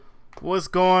What's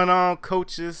going on,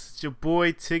 coaches? It's your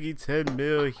boy Tiggy 10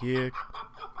 Mil here.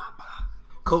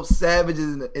 Coach Savage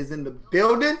is in the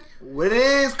building. What it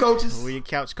is, coaches? Where your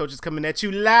couch coaches coming at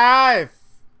you live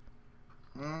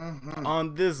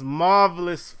on this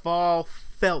marvelous fall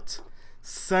felt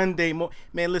Sunday morning.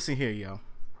 Man, listen here, yo.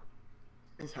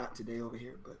 It's hot today over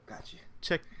here, but got you.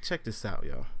 Check this out,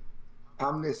 yo.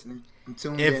 I'm listening. I'm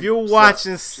tuned in. If you're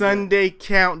watching Sunday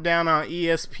Countdown on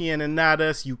ESPN and not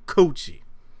us, you coochie.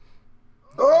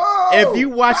 Oh! If you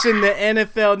watching the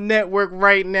NFL Network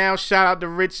right now, shout out to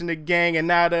Rich and the gang and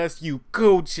not us, you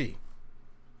coochie.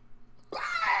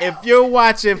 If you're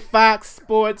watching Fox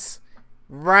Sports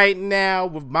right now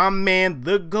with my man,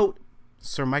 the GOAT,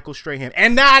 Sir Michael Strahan,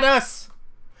 and not us,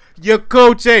 you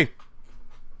coochie.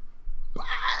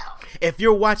 If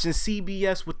you're watching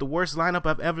CBS with the worst lineup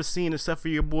I've ever seen, except for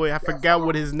your boy, I forgot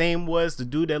what his name was, the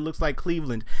dude that looks like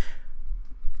Cleveland.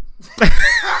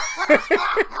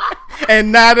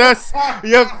 And not us,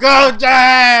 your coach.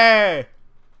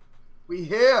 We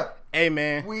here. Hey,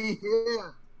 man. We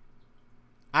here.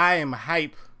 I am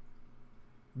hype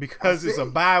because it's a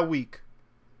bye week.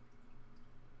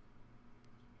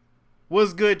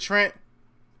 What's good, Trent?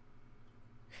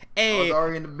 Hey, I was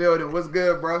already in the building. What's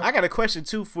good, bro? I got a question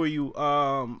too for you.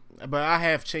 But I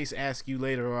have Chase ask you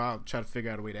later, or I'll try to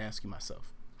figure out a way to ask you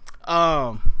myself.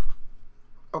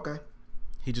 Okay.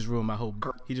 He just ruined my whole.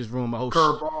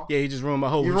 Curveball. Yeah, he just ruined my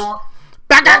whole. You wrong.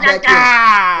 Lock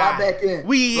back in.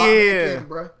 We Lock here, back in,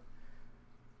 bro.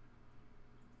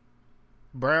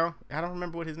 Brown. I don't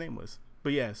remember what his name was,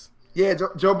 but yes. Yeah,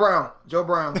 Joe Brown. Joe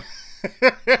Brown.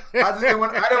 I didn't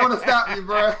want to stop you,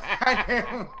 bro. I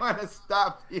didn't want to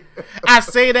stop you. I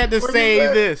say that to say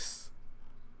this.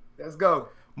 Let's go.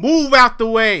 Move out the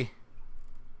way.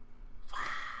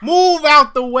 Move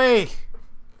out the way.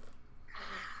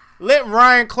 Let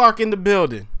Ryan Clark in the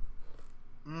building.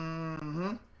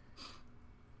 Mm-hmm.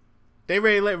 They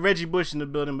ready to let Reggie Bush in the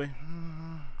building, but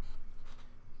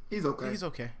he's okay. He's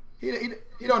okay. He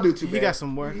don't do too bad. He got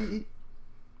some work.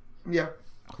 Yeah.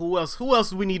 Who else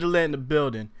do we need to let in the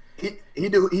building? He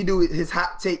do his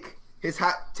hot take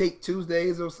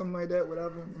Tuesdays or something like that,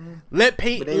 whatever. Let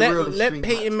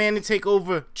Peyton Manning take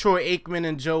over Troy Aikman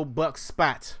and Joe Buck's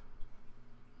spot.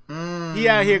 He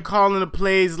out here calling the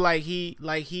plays like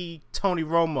he Tony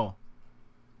Romo.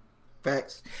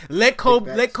 Facts. Let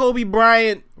Kobe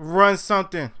Bryant run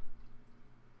something.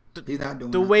 He's not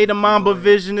doing the way the Mamba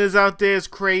vision is out there is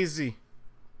crazy.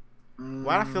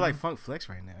 Why do I feel like Funk Flex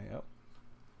right now, yo?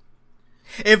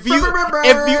 If you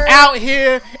out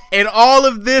here and all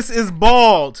of this is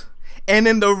bald and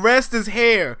then the rest is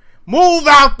hair, move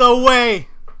out the way.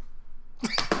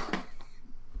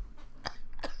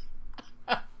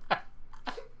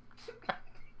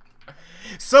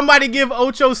 Somebody give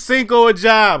Ocho Cinco a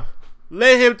job.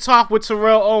 Let him talk with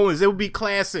Terrell Owens. It would be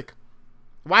classic.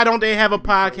 Why don't they have a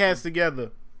podcast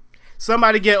together?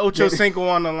 Somebody get Ocho Cinco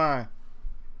on the line.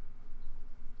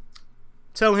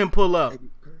 Tell him pull up.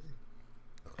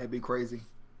 That'd be crazy.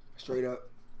 Straight up.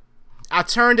 I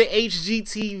turned to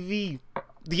HGTV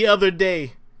the other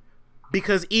day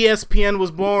because ESPN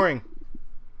was boring.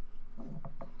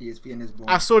 ESPN is boring.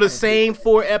 I saw the same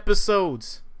 4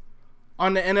 episodes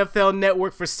on the NFL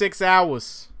Network for 6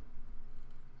 hours.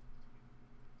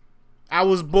 I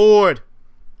was bored.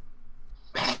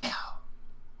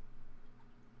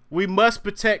 We must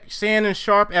protect Shannon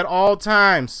Sharpe at all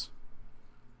times.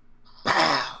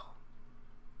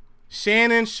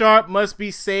 Shannon Sharpe must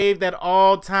be saved at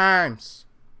all times.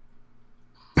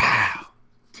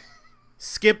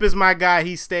 Skip is my guy.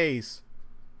 He stays.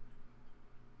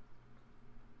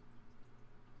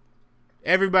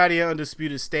 Everybody at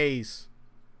Undisputed stays.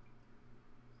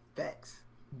 Facts.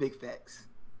 Big facts.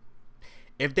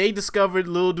 If they discovered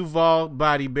Lil Duval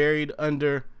body buried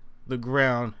under the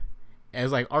ground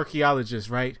as like archaeologists,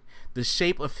 right? The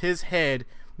shape of his head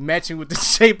matching with the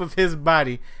shape of his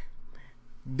body,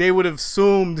 they would have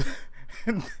assumed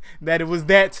that it was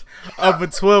that of a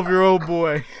 12-year-old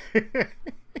boy.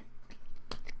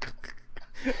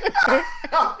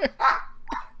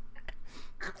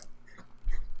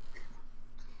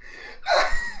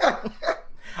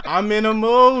 I'm in a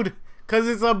mood because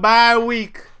it's a bye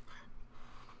week.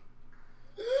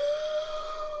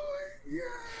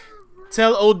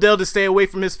 Tell Odell to stay away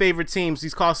from his favorite teams.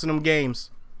 He's costing them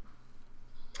games.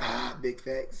 Big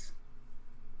facts.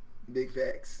 Big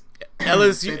facts.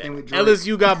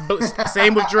 LSU got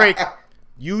same with Drake.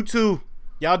 You too.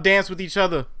 Y'all dance with each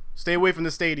other. Stay away from the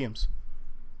stadiums.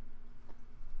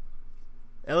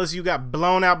 LSU got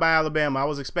blown out by Alabama. I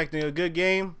was expecting a good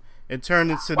game. It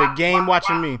turned into the game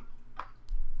watching me.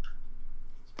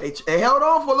 They held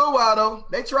on for a little while though.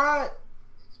 They tried.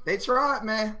 They tried,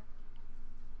 man.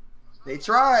 They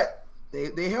tried.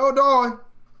 They held on,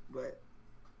 but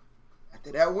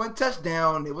after that one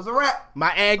touchdown, it was a wrap. My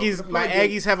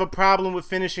Aggies have a problem with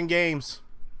finishing games.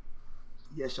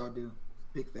 Yes, y'all do.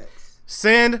 Big facts.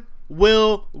 Send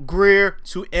Will Grier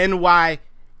to NY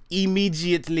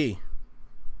immediately.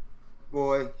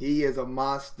 Boy, he is a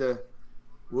monster.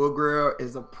 Will Grier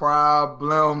is a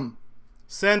problem.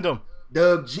 Send him.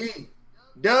 Dub G.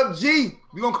 Dub G.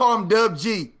 We're going to call him Dub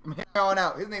G from here on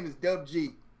out. His name is Dub G.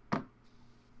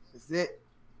 That's it.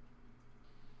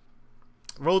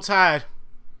 Roll Tide.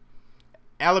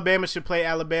 Alabama should play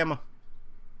Alabama.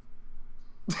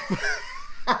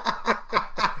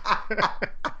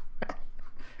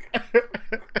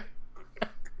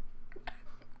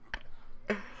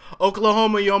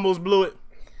 Oklahoma, you almost blew it.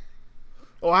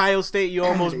 Ohio State, you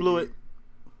almost blew it.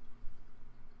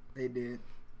 They did.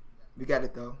 We got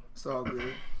it though. It's all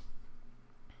good.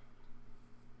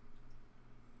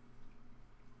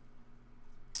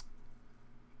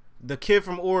 The kid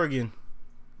from Oregon,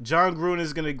 John Gruden,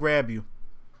 is gonna grab you,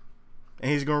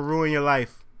 and he's gonna ruin your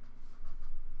life.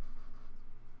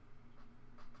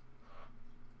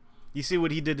 You see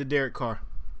what he did to Derek Carr.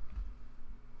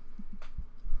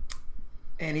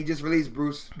 And he just released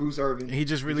Bruce Irvin. He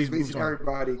just released Bruce Irvin.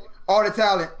 Everybody. All the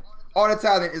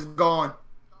talent is gone.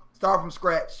 Start from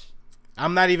scratch.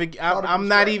 I'm not even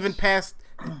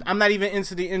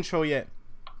into the intro yet.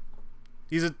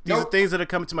 These are things that are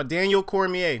coming to my Daniel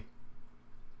Cormier.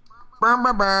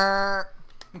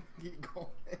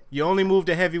 You only moved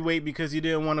to heavyweight because you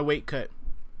didn't want a weight cut.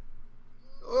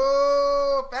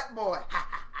 Oh, fat boy.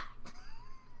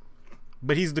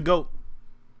 But he's the GOAT.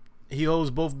 He holds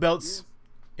both belts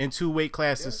in 2 weight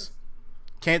classes. Yes.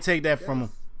 Can't take that from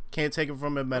him. Can't take it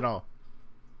from him at all.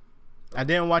 I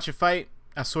didn't watch your fight.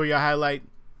 I saw your highlight.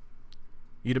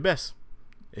 You the best.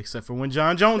 Except for when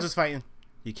John Jones is fighting.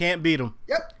 You can't beat him.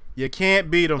 Yep. You can't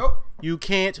beat him. Nope. You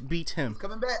can't beat him. He's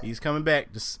coming back. He's coming back.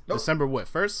 December what?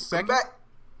 1st? 2nd? Back.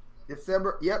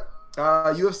 December. Yep.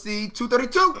 UFC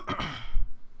 232.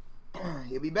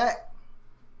 He'll be back.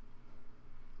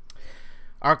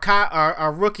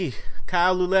 Our rookie,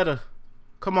 Kyle Luletta.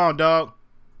 Come on, dog.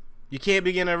 You can't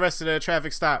be getting arrested at a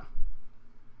traffic stop.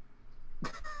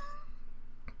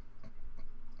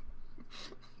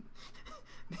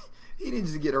 He didn't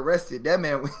just get arrested. That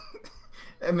man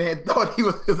thought he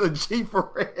was a G for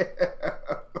real.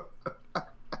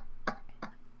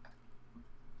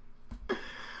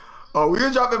 Oh, we were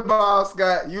dropping balls,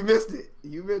 Scott. You missed it.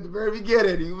 You missed the very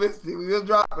beginning. You missed it. We were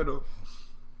dropping them.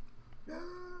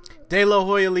 De La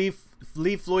Hoya, leave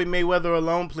Floyd Mayweather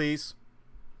alone, please.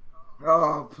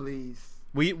 Oh, please.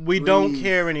 We don't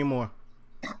care anymore.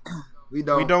 We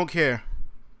don't. We don't care.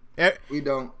 We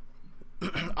don't.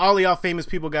 All of y'all famous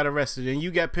people got arrested, and you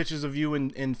got pictures of you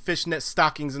in fishnet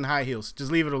stockings and high heels.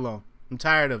 Just leave it alone. I'm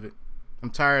tired of it.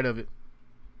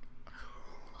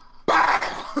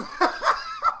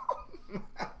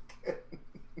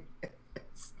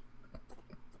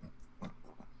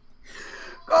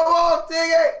 Go on,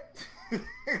 dig it.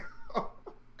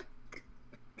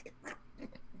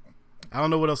 I don't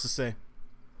know what else to say.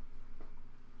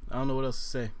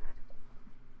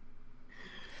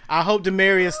 I hope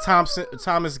Demaryius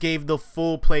Thomas gave the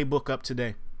full playbook up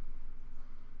today.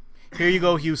 Here you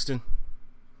go, Houston.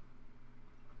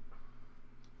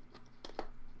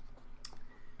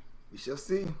 We shall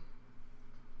see.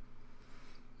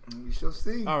 We shall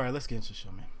see. All right, let's get into the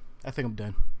show, man. I think I'm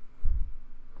done.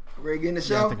 Ready to get in the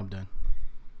show? Yeah, I think I'm done.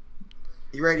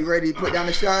 You ready to put down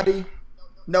the shotty?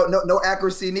 No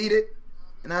accuracy needed.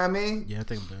 You know what I mean? Yeah, I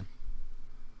think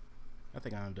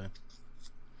I'm done.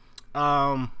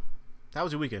 How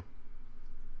was your weekend?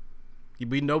 You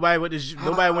beat nobody went to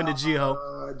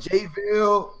G-Ho.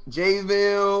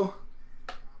 Jayville.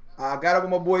 I got up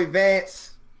with my boy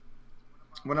Vance.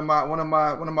 One of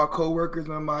my co-workers,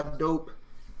 one of my dope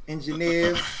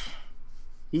engineers.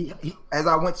 He as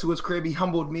I went to his crib, he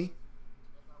humbled me.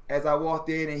 As I walked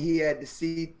in, and he had the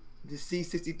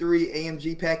C63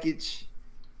 AMG package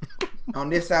on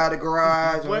this side of the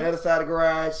garage. On the other side of the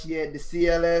garage, he had the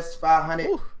CLS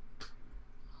 500.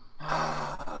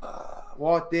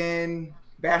 Walked in,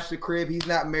 bashed the crib. He's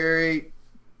not married.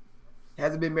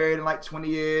 Hasn't been married in like 20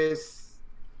 years.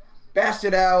 Bashed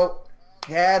it out.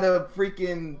 Had a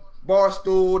freaking bar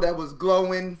stool that was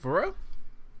glowing. For real?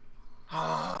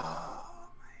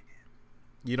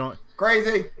 You don't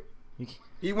crazy.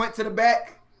 He went to the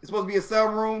back. It's supposed to be a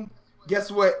sunroom. Guess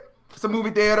what? It's a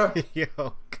movie theater. Yo,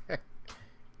 okay.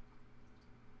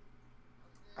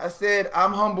 I said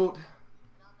I'm humbled,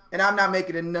 and I'm not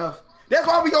making enough That's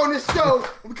why we on this show.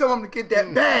 We coming to get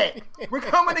that bag. We're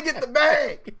coming to get the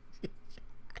bag.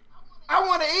 I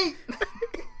want to eat.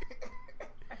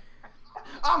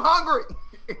 I'm hungry.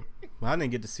 Well, I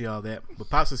didn't get to see all that, but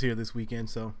Pops is here this weekend,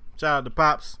 so shout out to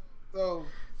Pops. So,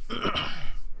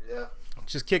 yeah.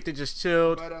 Just kicked it, just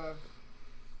chilled. But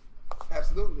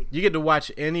absolutely. You get to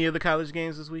watch any of the college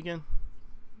games this weekend?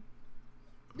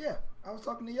 Yeah, I was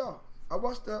talking to y'all. I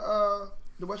watched the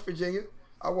West Virginia.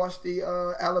 I watched the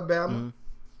Alabama. Mm-hmm.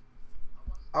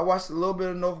 I watched a little bit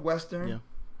of Northwestern. Yeah.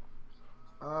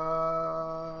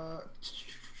 I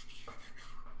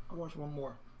watched one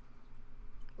more.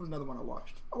 What was another one I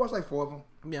watched? I watched like 4 of them.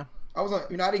 Yeah. I was I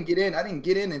didn't get in. I didn't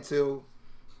get in until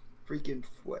freaking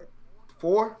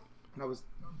 4, and I was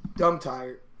dumb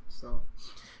tired. So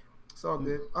it's all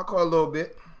good. I'll call a little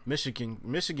bit.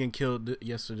 Michigan killed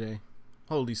yesterday.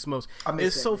 Holy smokes!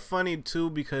 It's so funny too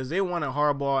because they wanted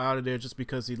Harbaugh out of there just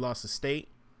because he lost the state.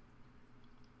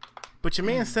 But your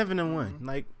man's 7-1,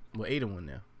 like 8-1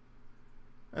 now.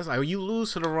 That's like when you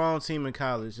lose to the wrong team in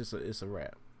college, it's a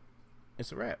wrap.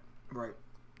 It's a wrap. Right.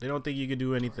 They don't think you can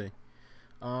do anything.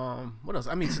 What else?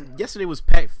 I mean, yesterday was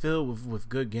packed filled with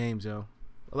good games, yo.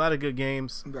 A lot of good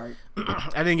games. Right.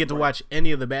 I didn't get to watch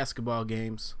any of the basketball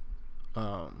games.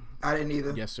 I didn't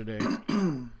either. Yesterday.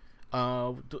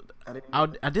 I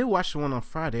did watch the one on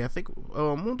Friday. I think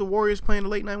weren't the Warriors playing the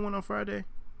late night one on Friday?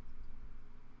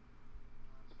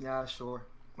 Yeah, sure.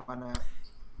 Why not?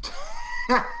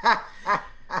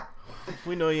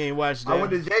 We know you ain't watched that. I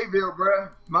went to Jayville, bro.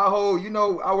 My whole,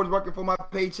 I was working for my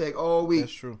paycheck all week.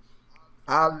 That's true.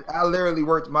 I literally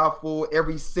worked my full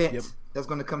every cent that's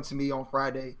going to come to me on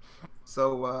Friday.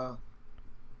 So,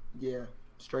 yeah,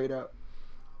 straight up.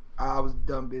 I was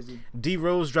dumb busy. D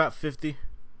Rose dropped 50.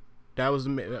 That was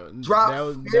the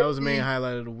main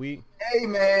highlight of the week. Hey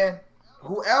man,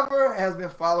 whoever has been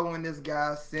following this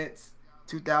guy since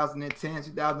 2010,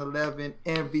 2011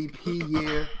 MVP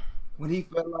year, when he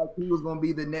felt like he was going to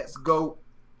be the next GOAT,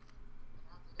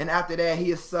 and after that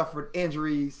he has suffered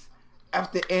injuries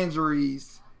after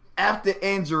injuries after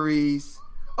injuries.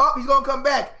 Oh, he's going to come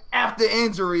back after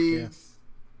injuries.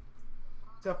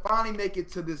 Yeah. To finally make it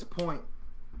to this point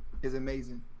is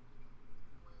amazing.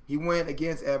 He went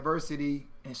against adversity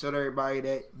and showed everybody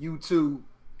that you too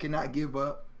cannot give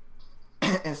up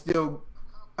and still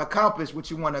accomplish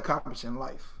what you want to accomplish in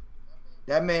life.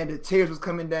 That man, the tears was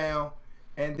coming down,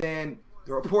 and then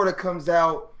the reporter comes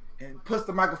out and puts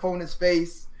the microphone in his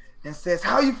face and says,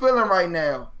 "How you feeling right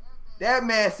now?" That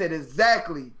man said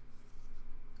exactly,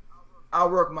 "I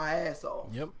work my ass off."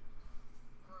 Yep.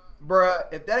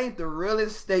 Bruh, if that ain't the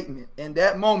realest statement in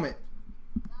that moment,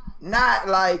 not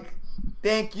like,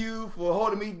 "Thank you for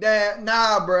holding me down."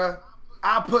 Nah, bruh.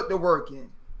 I put the work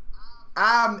in.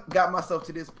 I got myself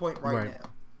to this point right now.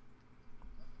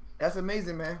 That's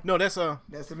amazing, man. No, that's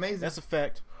amazing. That's a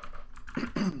fact.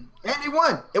 And he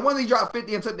won. It wasn't he dropped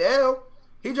 50 and took the L.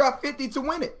 He dropped 50 to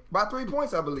win it by 3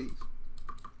 points, I believe,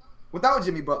 without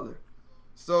Jimmy Butler.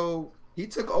 So he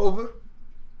took over,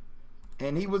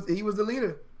 and he was the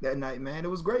leader that night, man. It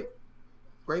was great.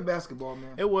 Great basketball,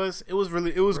 man. It was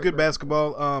great good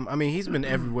basketball. I mean, he's been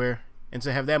everywhere, and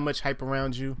to have that much hype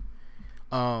around you,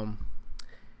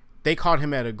 they caught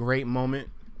him at a great moment,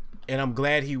 and I'm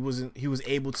glad he was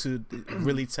able to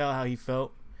really tell how he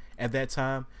felt at that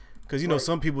time, because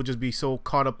some people just be so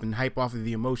caught up in hype off of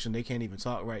the emotion they can't even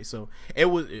talk right. So it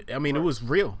was, I mean, it was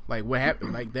real. Like what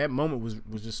happened, like that moment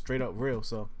was just straight up real.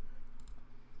 So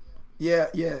yeah.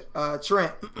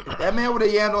 Trent, if that man would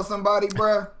have yelled on somebody,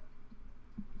 bruh,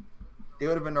 it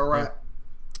would have been a wrap.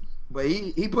 Yeah. But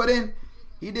he put in,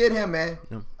 he did him, man.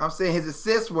 Yeah. I'm saying his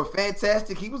assists were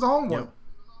fantastic. He was on one. Yeah.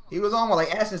 He was on one.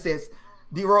 Like Ashton says,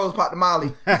 D Rose popped the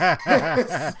molly.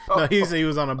 No, he said he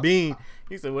was on a bean.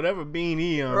 He said whatever bean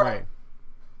he on, right.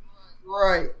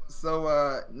 Right.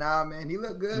 So nah, man, he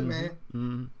looked good, man.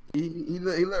 Mm-hmm. He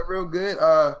looked real good.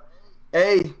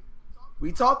 Hey,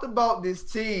 we talked about this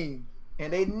team,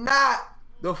 and they not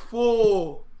the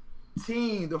full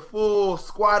team, the full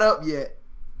squad up yet.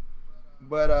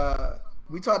 But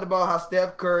we talked about how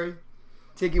Steph Curry,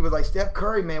 Tiki was like, "Steph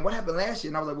Curry, man, what happened last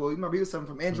year?" And I was like, "Well, you remember he was suffering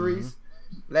from injuries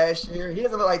last year. He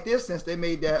hasn't looked like this since they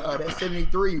made that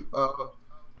 73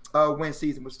 win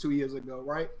season, was 2 years ago,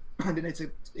 right?" And then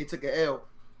they took an L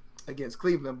against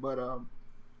Cleveland. But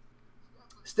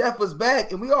Steph was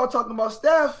back, and we all talking about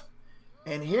Steph.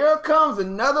 And here comes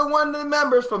another one of the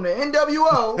members from the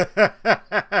NWO.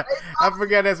 I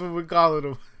forgot that's what we calling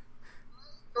him.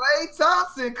 Klay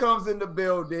Thompson comes in the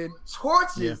building,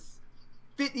 torches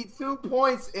 52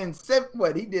 points in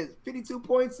he did 52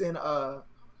 points in how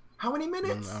many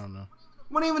minutes? I don't know.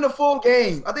 Wasn't even a full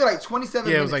game. I think like 27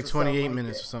 minutes. Yeah, it was like 28 like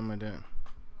minutes or something like that.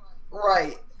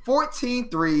 Right. 14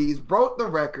 threes, broke the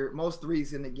record, most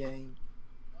threes in the game.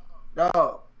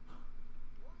 Dog.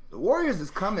 The Warriors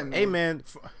is coming, man. Hey, man.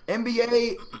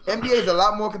 NBA is a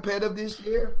lot more competitive this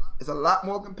year. It's a lot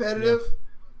more competitive. Yeah.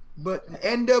 But the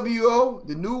NWO,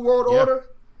 the New World Order,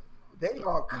 they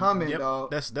are coming, dog.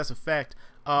 That's a fact.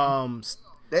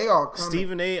 They are coming.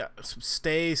 Stephen A.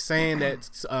 stays saying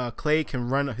that Clay can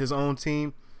run his own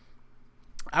team.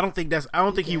 I don't think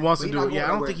he wants to do it. Yeah, I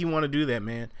don't think he want to do that,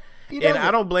 man. And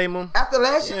I don't blame him. After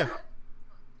last year,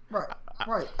 right.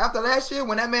 After last year,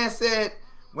 when that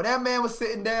man was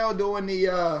sitting down doing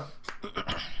the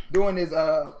doing his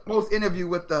post interview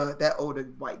with that older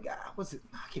white guy. What's it?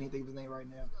 I can't even think of his name right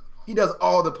now. He does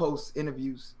all the post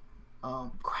interviews.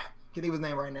 Can't think of his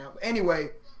name right now. But anyway,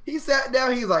 he sat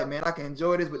down. He's like, man, I can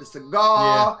enjoy this with a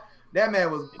cigar. Yeah. That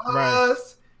man was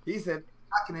buzzed. Right. He said,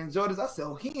 I can enjoy this. I said,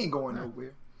 oh, he ain't going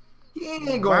nowhere. He ain't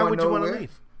going nowhere. Why would you want to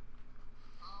leave?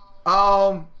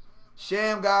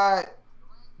 Sham God,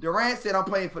 Durant said I'm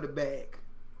playing for the bag.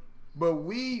 But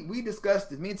we discussed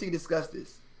this. Me and T discussed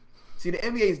this. See, the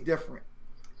NBA is different.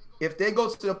 If they go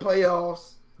to the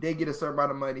playoffs, they get a certain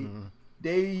amount of money. Mm-hmm.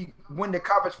 They win the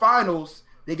conference finals,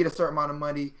 they get a certain amount of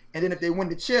money. And then if they win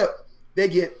the chip, they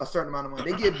get a certain amount of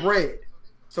money. They get bread.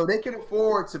 So they can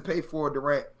afford to pay for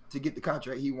Durant to get the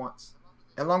contract he wants.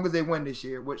 As long as they win this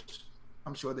year, which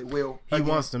I'm sure they will. He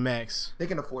wants the max. They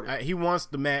can afford it. He wants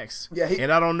the max. Yeah,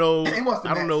 and I don't know.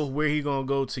 I don't know where he's gonna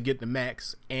go to get the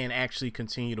max and actually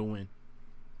continue to win.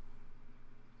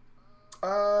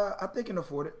 I think he can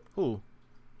afford it. Who?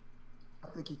 I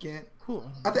think he can. Who?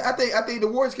 I think the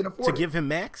Warriors can afford to give him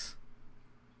max.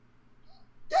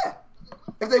 Yeah,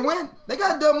 if they win, they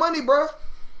got dumb money, bro.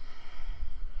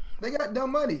 They got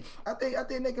dumb money. I think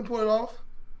they can pull it off.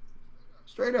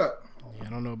 Straight up. Yeah, I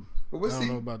don't know. But we'll I don't see.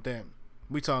 know about that.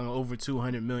 We talking over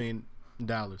 $200 million.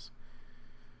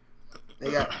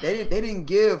 They didn't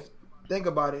give. Think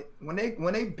about it. When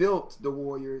they built the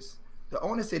Warriors, the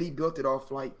owner said he built it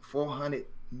off like $400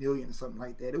 million or something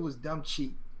like that. It was dumb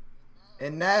cheap.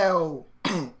 And now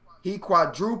he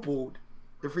quadrupled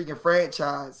the freaking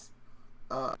franchise.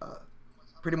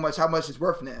 Pretty much how much it's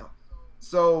worth now.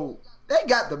 So they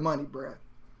got the money, bruh.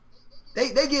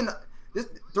 They getting this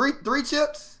three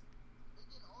chips.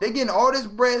 They getting all this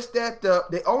bread stacked up.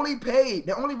 They only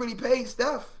really paid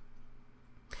Steph.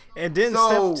 And didn't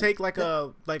Steph take like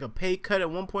a pay cut at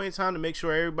one point in time to make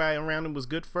sure everybody around him was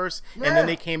good first, and then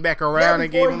they came back around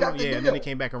and gave him and then they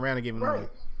came back around and gave him money.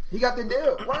 He got the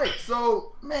deal right.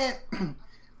 So man,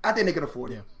 I think they can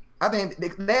afford it. Yeah. I think they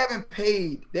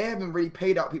haven't really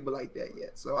paid out people like that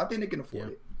yet. So I think they can afford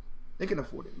it. They can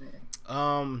afford it,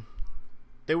 man.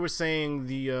 They were saying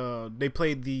they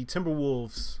played the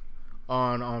Timberwolves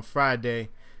on Friday.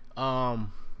 I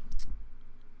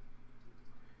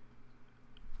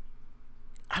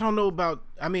don't know about.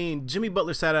 I mean, Jimmy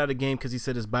Butler sat out of the game because he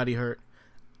said his body hurt.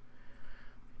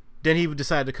 Then he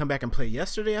decided to come back and play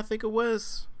yesterday. I think it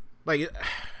was. Like,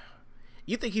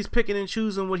 you think he's picking and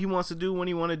choosing what he wants to do, when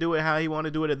he want to do it, how he want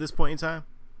to do it at this point in time?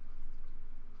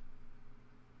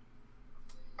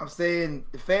 I'm saying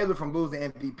the fans are from losing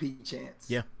MVP chance.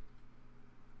 Yeah.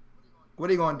 What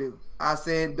are you gonna do? I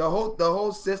said the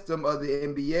whole system of the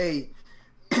NBA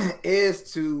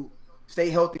is to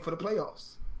stay healthy for the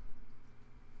playoffs.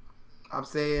 I'm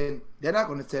saying they're not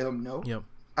going to tell him no. Yep.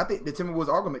 I think the Timberwolves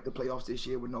are going to make the playoffs this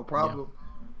year with no problem.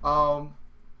 Yeah.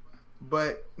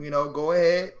 But go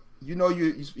ahead. You're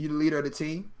the leader of the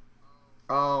team.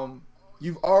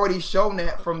 You've already shown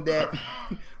that from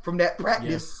that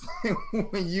practice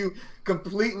when you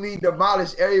completely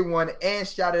demolished everyone and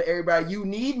shouted at everybody. You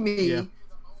need me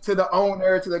to the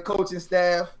owner, to the coaching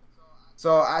staff.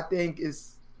 So I think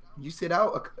you sit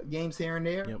out games here and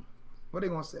there. Yep. What are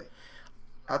they gonna say?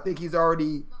 I think he's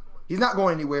not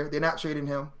going anywhere. They're not trading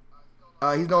him.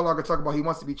 He's no longer talking about he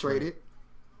wants to be traded.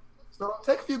 So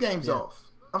take a few games off.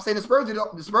 I'm saying the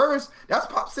Spurs, that's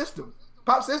Pop's system.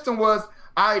 Pop's system was,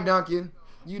 all right, Duncan,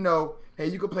 hey,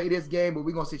 you can play this game, but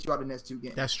we're going to sit you out the next 2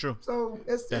 games. That's true. So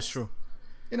that's true.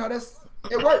 It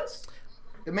works.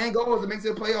 The main goal is to make it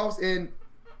to the playoffs and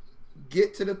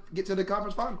get to the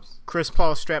conference finals. Chris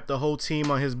Paul strapped the whole team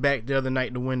on his back the other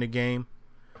night to win the game.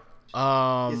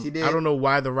 Yes, he did. I don't know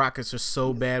why the Rockets are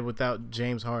so bad without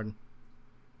James Harden.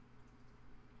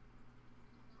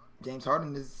 James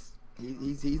Harden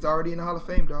he's already in the Hall of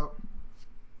Fame, dog.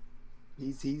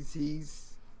 He's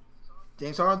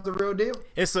James Harden's the real deal.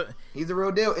 He's the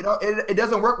real deal. It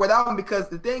doesn't work without him, because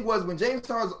the thing was, when James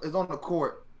Harden is on the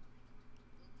court,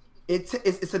 it's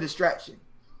a distraction.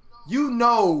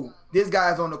 This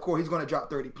guy's on the court, he's going to drop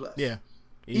 30 plus. Yeah.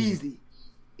 Easy.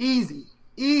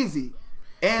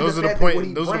 And those are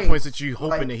the points that you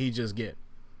hoping that he just get.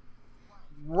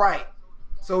 Right.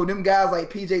 So them guys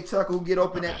like PJ Tucker who get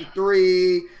open at the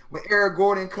 3, when Eric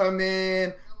Gordon come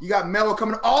in, you got Melo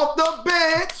coming off the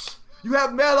bench. You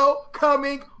have Melo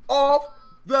coming off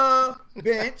the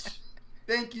bench.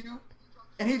 Thank you.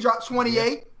 And he dropped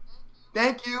 28.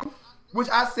 Thank you. Which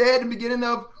I said in the beginning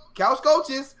of Couch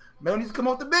Coaches, Melo needs to come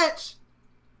off the bench.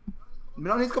 He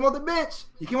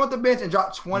came off the bench and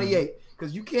dropped 28.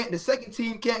 Because the second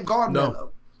team can't guard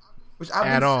Melo. Which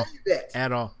I've been saying that.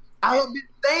 At all. I have been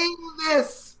saying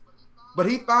this. But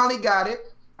he finally got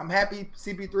it. I'm happy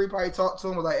CP3 probably talked to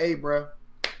him, was like, hey, bro,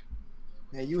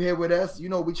 man, you here with us? You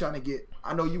know what we trying to get.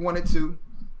 I know you wanted to.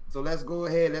 So let's go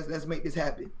ahead. Let's make this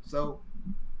happen. So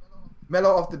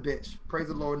Melo off the bench. Praise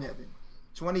the Lord in heaven.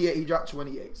 28, he dropped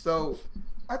 28. So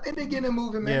I think they're getting it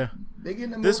moving, man. Yeah. They're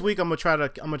getting it moving. This week I'm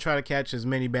gonna try to catch as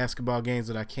many basketball games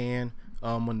that I can.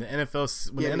 When the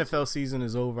NFL season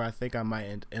is over, I think I might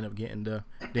end up getting the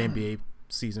NBA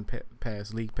season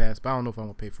pass, league pass, but I don't know if I'm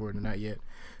gonna pay for it or not yet.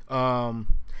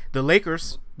 The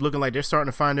Lakers looking like they're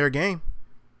starting to find their game.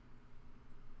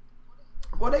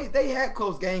 Well, they had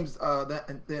close games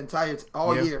the entire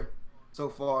year so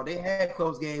far. They had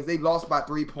close games. They lost by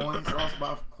 3 points, lost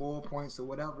by 4 points or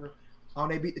whatever.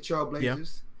 They beat the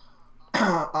Trailblazers.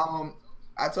 Yeah.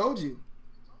 I told you,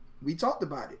 we talked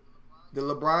about it. The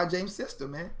LeBron James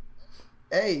system, man.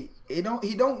 Hey, he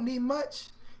don't need much.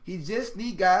 He just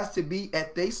need guys to be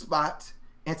at their spot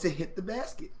and to hit the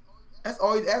basket. That's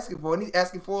all he's asking for. And he's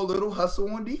asking for a little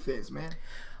hustle on defense, man.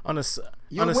 On a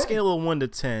scale of 1 to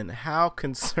 10, how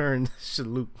concerned should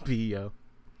Luke be, yo?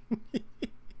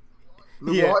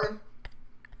 Luke Walton?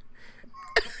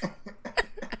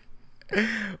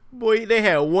 Boy, they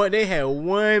had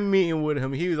one meeting with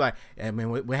him. He was like, "Yeah, man,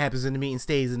 what happens in the meeting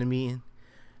stays in the meeting.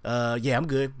 Yeah, I'm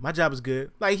good. My job is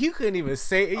good." Like he couldn't even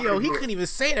say, he couldn't even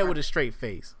say that with a straight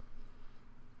face.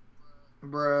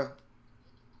 Bruh,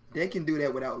 they can do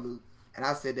that without Luke, and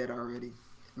I said that already.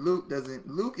 Luke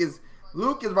is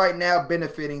right now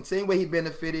benefiting same way he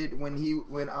benefited when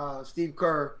Steve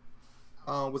Kerr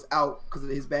was out because of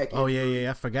his back injury. Oh yeah,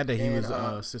 I forgot that he was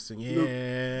assistant.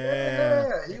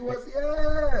 Yeah, he was.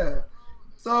 Yeah.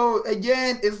 So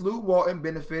again, it's Luke Walton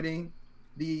benefiting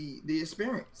the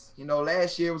experience.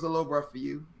 Last year was a little rough for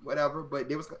you, whatever, but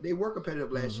they were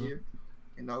competitive last year.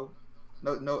 No,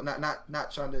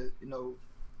 not trying to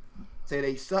say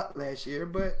they sucked last year,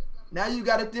 but now you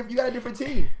got a different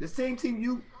team. The same team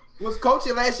you was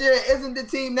coaching last year isn't the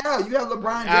team now. You have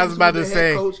LeBron James, I was about to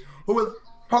say, coach, who was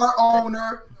part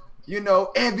owner,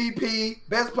 MVP,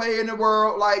 best player in the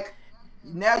world. Like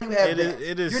now you have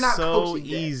it is You're not so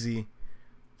easy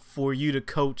for you to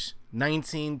coach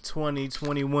 19, 20,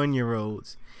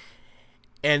 21-year-olds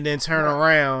and then turn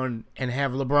around and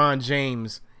have LeBron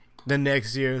James the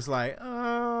next year. It's like,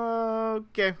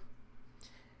 okay.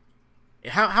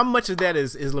 How much of that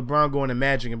is LeBron going to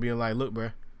Magic and being like, look, bro,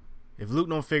 if Luke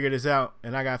don't figure this out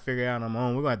and I got to figure it out on my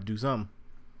own, we're going to have to do something.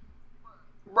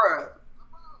 Bruh,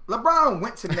 LeBron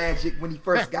went to Magic when he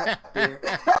first got there.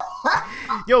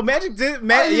 Yo, Magic did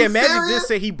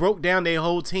say he broke down their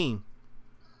whole team.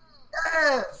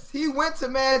 Yes, he went to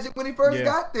Magic when he first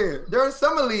got there. During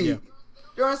Summer League. Yeah.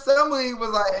 During Summer League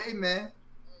was like, hey, man.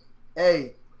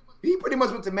 Hey, he pretty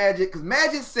much went to Magic because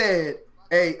Magic said,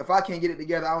 hey, if I can't get it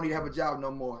together, I don't need to have a job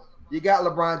no more. You got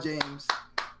LeBron James.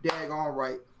 Daggone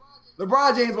right.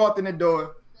 LeBron James walked in the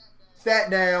door,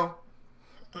 sat down.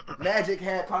 Magic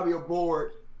had probably a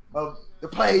board of the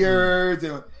players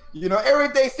and,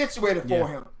 everything situated for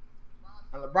him.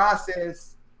 And LeBron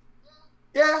says,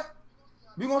 yeah,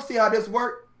 we're going to see how this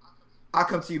works. I'll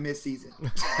come to you mid-season.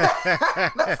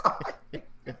 That's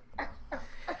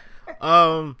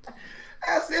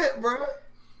it, bro.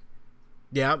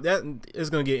 Yeah, that is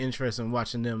going to get interesting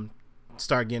watching them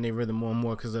start getting their rhythm more and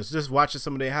more because just watching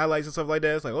some of their highlights and stuff like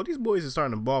that, it's like, oh, these boys are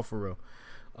starting to ball for real.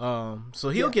 So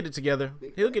he'll get it together.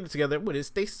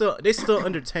 But they still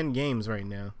under 10 games right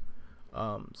now.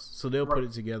 So they'll put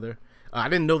it together. I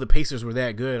didn't know the Pacers were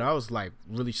that good. I was like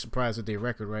really surprised at their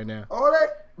record right now.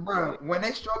 Bro, when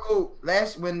they struggled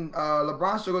when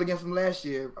LeBron struggled against them last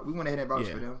year, we went ahead and vouched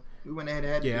for them. We went ahead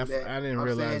and had to do that. I didn't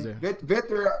realize that.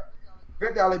 Victor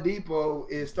Oladipo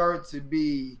is starting to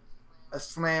be a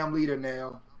slam leader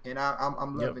now, and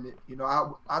I'm loving it.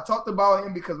 I talked about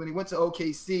him because when he went to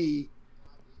OKC,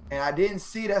 and I didn't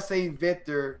see that same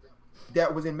Victor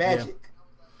that was in Magic,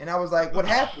 and I was like, what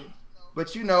happened?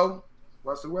 But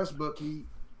Russell Westbrook, you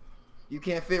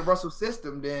can't fit Russell's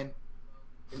system, then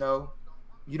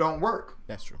you don't work.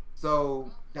 That's true.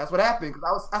 So that's what happened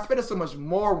because I spent so much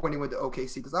more when he went to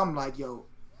OKC because I'm like, yo,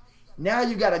 Now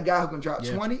you got a guy who can drop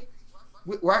 20,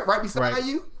 right beside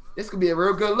you. This could be a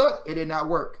real good look. It did not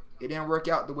work. It didn't work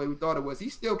out the way we thought it was. He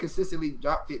still consistently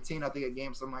dropped 15, I think, a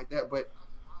game, something like that. But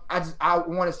I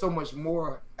wanted so much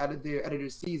more out of their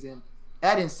season.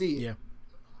 I didn't see it. Yeah.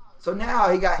 So now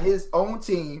he got his own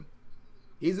team.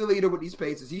 He's a leader with these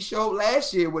Pacers. He showed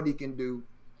last year what he can do.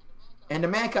 And the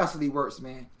man constantly works,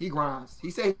 man. He grinds.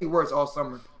 He said he works all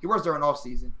summer. He works during off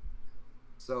season.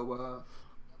 So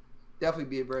definitely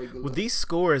be a very good With look. these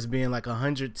scores being like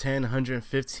 110,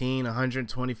 115,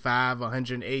 125,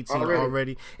 118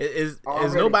 already, is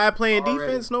nobody playing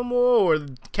defense no more, or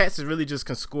cats really just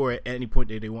can score at any point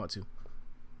that they want to?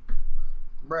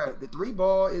 Bruh, the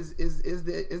 3-ball is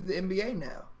the NBA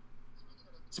now.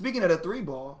 Speaking of the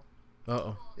 3-ball,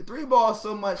 the 3-ball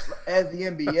so much as the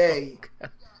NBA.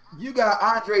 You got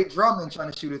Andre Drummond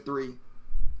trying to shoot a 3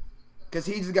 because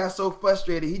he just got so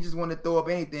frustrated. He just wanted to throw up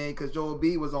anything because Joel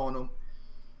B was on him,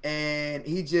 and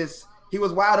he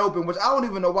was wide open. Which I don't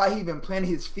even know why he even planted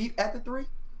his feet at the 3,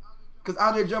 because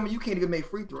Andre Drummond, you can't even make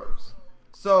free throws.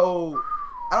 So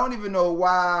I don't even know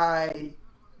why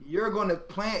you're going to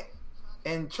plant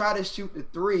and try to shoot the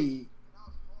 3,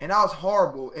 and that was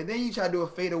horrible. And then you try to do a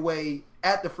fadeaway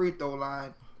at the free throw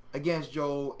line against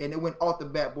Joel, and it went off the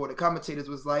backboard. The commentators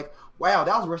was like, wow,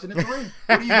 that was worse than the 3.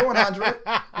 What are you doing, Andre?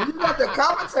 When you got the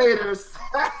commentators,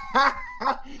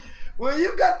 when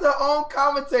you got the own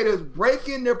commentators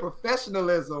breaking their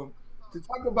professionalism to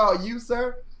talk about you,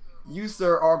 sir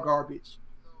are garbage.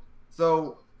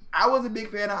 So I was a big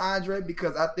fan of Andre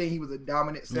because I think he was a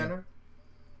dominant center,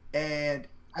 and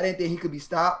I didn't think he could be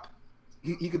stopped.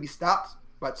 He could be stopped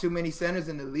by too many centers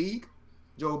in the league.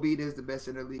 Joel Embiid is the best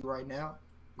in the league right now,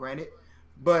 granted,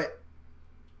 but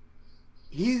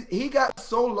he got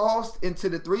so lost into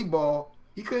the 3-ball,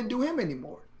 he couldn't do him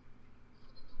anymore.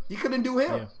 He couldn't do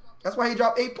him. Yeah. That's why he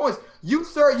dropped 8 points. You,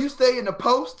 sir, you stay in the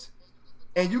post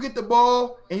and you get the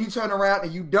ball and you turn around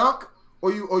and you dunk,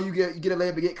 or you get a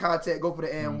layup and get contact, go for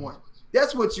the and one.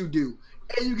 That's what you do,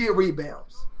 and you get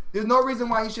rebounds. There's no reason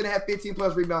why you shouldn't have 15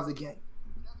 plus rebounds a game,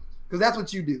 because that's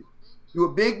what you do. You're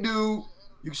a big dude.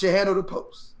 You should handle the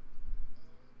post.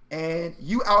 And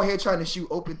you out here trying to shoot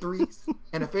open threes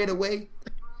and a fadeaway,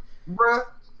 bruh.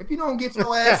 If you don't get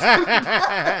your ass,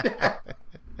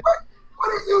 what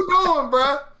are you doing,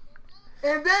 bruh?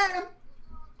 And then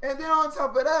on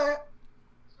top of that,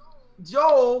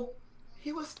 Joel,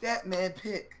 he was stat man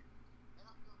pick,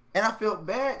 and I felt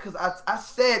bad because I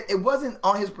said it wasn't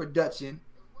on his production,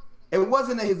 it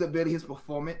wasn't his ability, his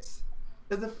performance.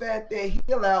 It's the fact that he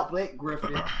allowed Blake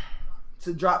Griffin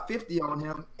to drop 50 on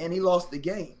him, and he lost the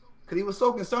game because he was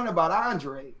so concerned about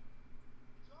Andre.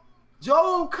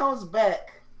 Joel comes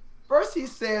back. First he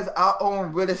says, I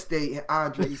own real estate in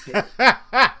Andre's head. And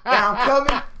I'm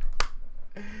coming.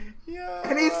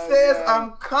 And he says,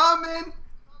 I'm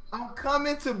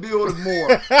coming to build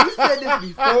more. He said this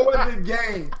before the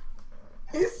game.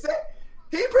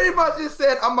 He pretty much just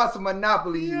said, I'm about to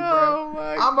monopoly you, bro.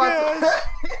 I'm about to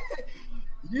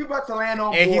you about to land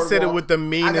on board. And he said it with the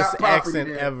meanest accent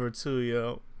ever, too,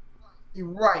 yo.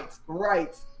 Right.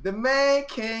 The man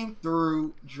came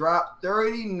through, dropped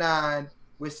 39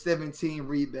 with 17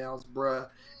 rebounds, bruh.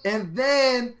 And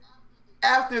then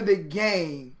after the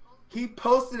game, he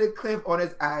posted a clip on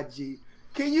his IG.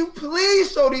 Can you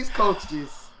please show these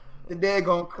coaches the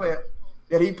daggone clip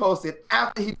that he posted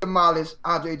after he demolished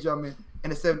Andre Drummond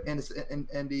and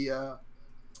the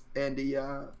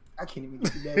I can't even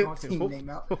get the daggone team name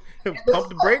out. Pump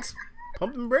the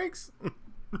brakes.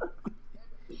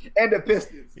 And the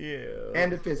Pistons. Yeah.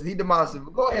 And the Pistons. He demolished them.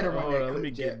 Go ahead and run that clip. Let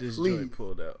me get this joint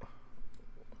pulled out.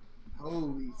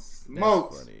 Holy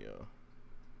smokes. That's funny, yo.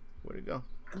 Where'd it go?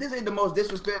 This ain't the most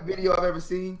disrespect video I've ever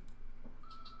seen.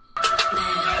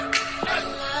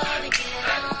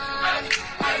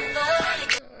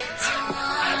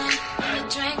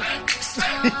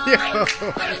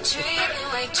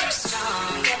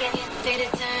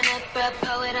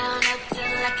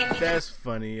 That's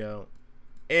funny, yo.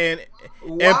 And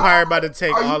Empire about to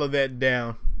take all of that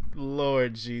down.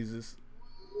 Lord Jesus.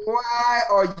 Why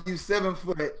are you 7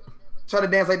 foot trying to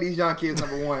dance like these young kids,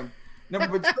 number one?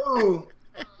 Number two,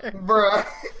 bruh,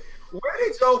 where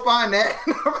did Joe find that?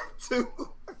 Number two.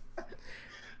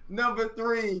 Number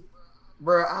three,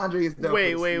 bruh, Andre is done.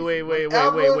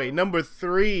 Wait. Number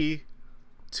 3,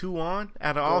 2 on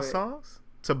out of all songs?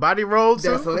 To body roll too?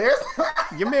 That's hilarious.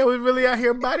 Your man was really out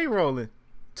here body rolling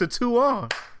to 2 on.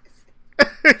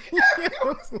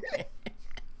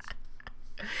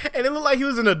 And it looked like he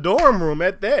was in a dorm room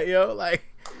at that, yo. Like,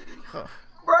 bro,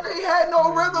 he had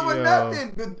no rhythm or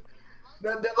nothing.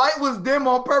 The light was dim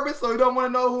on purpose, so you don't want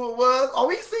to know who it was. Oh,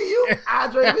 we see you,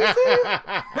 Andre. We see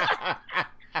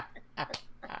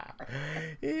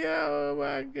you. Yo,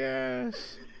 my gosh.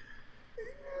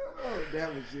 Oh,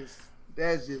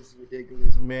 that's just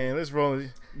ridiculous, man. Let's roll.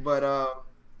 But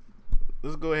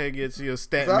let's go ahead and get to your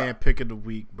Statman pick of the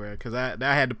week, bro. Because I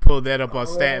had to pull that up on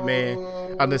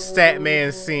Statman, on the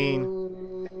Statman scene.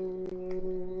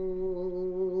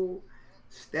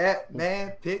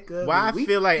 Statman pick of Why the week. I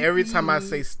feel like every time I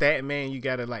say Statman, you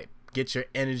gotta like get your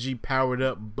energy powered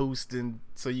up, boosting,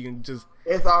 so you can just.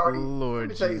 It's already. Lord, let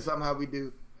me tell you something. How we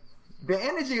do. The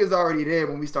energy is already there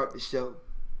when we start the show.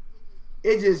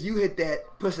 It just you hit that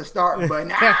push the start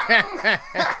button.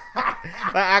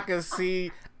 I can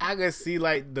see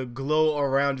like the glow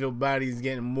around your body is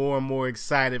getting more and more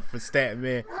excited for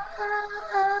Statman.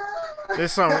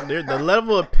 There's the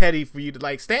level of petty for you to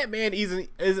like. Statman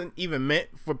isn't even meant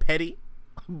for petty,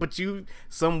 but you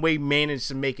some way managed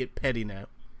to make it petty now.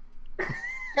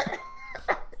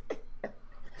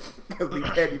 Cause we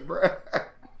petty, bro.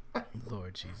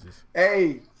 Lord Jesus.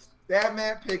 Hey,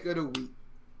 Statman pick of the week.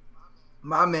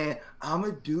 My man, I'ma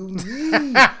do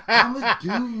me. I'ma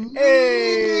do me.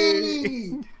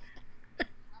 Hey.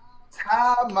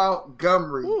 Ty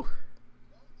Montgomery. Ooh.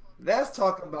 Let's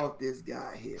talk about this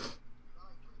guy here.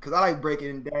 Because I like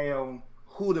breaking down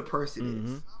who the person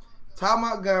is. Ty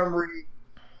Montgomery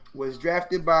was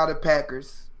drafted by the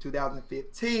Packers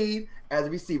 2015 as a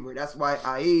receiver. That's why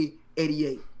IE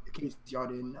 88, in case y'all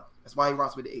didn't know. That's why he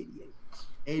rocks with the 88.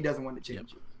 And he doesn't want to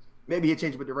change it. Maybe he'll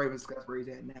change it with the Ravens because that's where he's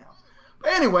at now.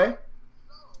 But anyway,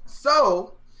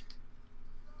 so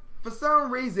for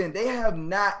some reason they have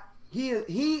not.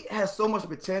 He has so much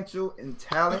potential and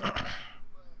talent,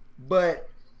 but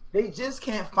they just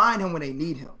can't find him when they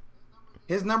need him.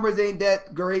 His numbers ain't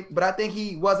that great, but I think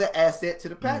he was an asset to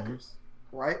the Packers,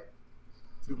 right?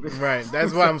 Right.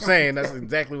 That's what I'm saying. That's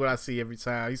exactly what I see every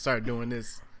time he start doing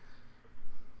this.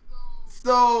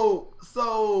 So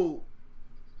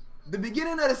the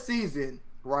beginning of the season,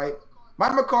 right?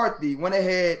 Mike McCarthy went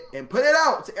ahead and put it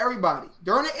out to everybody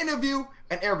during the interview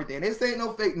and everything. This ain't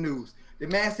no fake news. The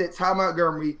man said Ty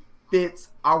Montgomery fits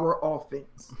our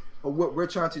offense for what we're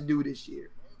trying to do this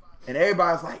year. And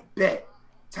everybody's like, bet.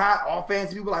 Ty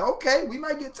offense. People like, okay, we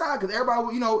might get Ty because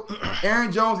everybody,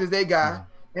 Aaron Jones is their guy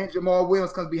and Jamal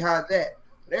Williams comes behind that.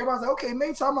 But everybody's like, okay,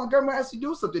 maybe Ty Montgomery might actually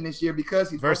do something this year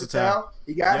because he's versatile.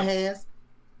 He got hands.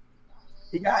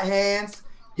 He got hands.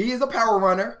 He is a power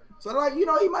runner. So, he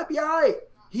might be all right.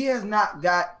 He has not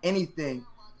got anything.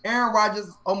 Aaron Rodgers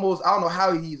I don't know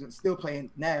how he's still playing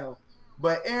now,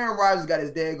 but Aaron Rodgers got his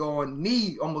daggone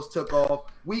knee almost took off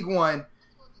week 1.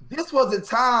 This was a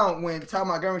time when Ty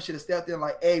Montgomery should have stepped in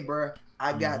like, hey, bro,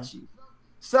 I got you.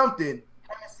 Something.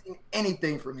 Haven't seen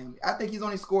anything from him. I think he's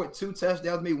only scored 2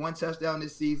 touchdowns, maybe 1 touchdown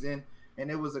this season, and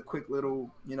it was a quick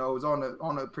little, it was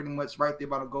on a pretty much right there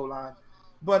by the goal line.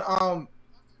 But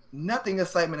nothing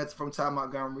excitement from Ty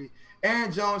Montgomery.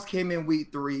 Aaron Jones came in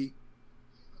week 3.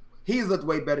 He's looked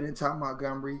way better than Ty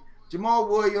Montgomery. Jamal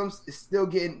Williams is still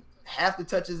getting half the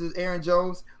touches as Aaron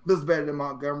Jones. Looks better than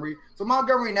Montgomery. So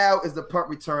Montgomery now is the punt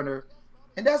returner.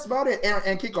 And that's about it.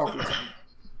 And kickoff returner.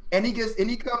 And he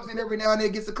comes in every now and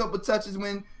then, gets a couple touches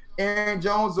when Aaron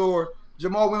Jones or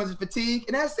Jamal Williams is fatigued,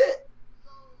 and that's it.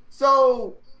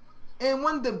 So, in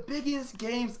one of the biggest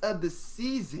games of the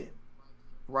season,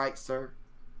 right, sir?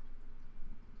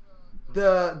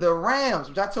 The Rams,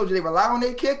 which I told you they rely on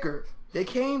their kicker, they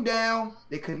came down.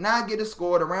 They could not get a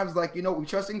score. The Rams was like, we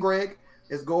trust in Greg.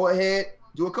 Let's go ahead,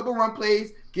 do a couple run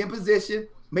plays, get in position,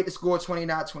 make the score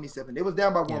 29-27. They was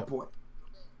down by 1 point.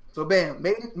 So, bam,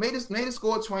 made the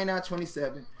score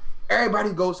 29-27. Everybody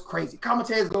goes crazy.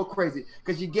 Commentators go crazy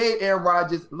because you gave Aaron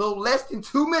Rodgers a little less than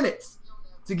 2 minutes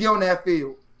to get on that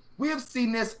field. We have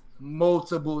seen this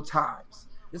multiple times.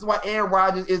 This is why Aaron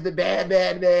Rodgers is the bad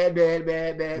man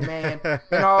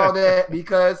and all that,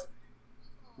 because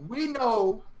we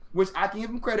know, which I can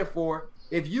give him credit for,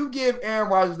 if you give Aaron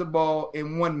Rodgers the ball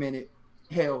in 1 minute,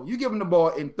 hell, you give him the ball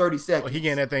in 30 seconds. He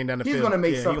getting that thing down the field. He's going to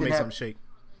make something happen. Shake.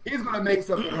 He's going to make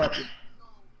something happen.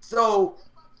 So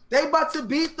they about to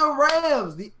beat the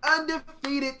Rams, the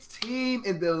undefeated team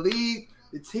in the league,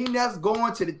 the team that's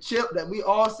going to the chip that we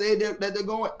all say that they're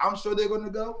going. I'm sure they're going to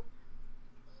go.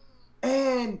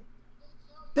 And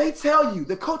they tell you,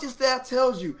 the coaching staff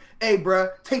tells you, hey, bro,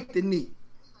 take the knee.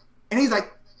 And he's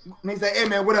like, hey,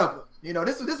 man, whatever.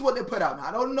 This is what they put out. Now,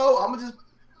 I don't know. I'm gonna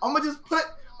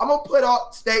put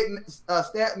out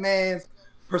Statman's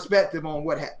perspective on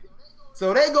what happened.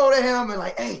 So they go to him and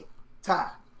like, hey,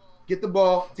 Ty, get the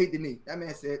ball, take the knee. That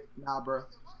man said, nah, bro.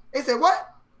 They said,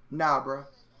 what? Nah, bro.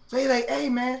 So he's like, hey,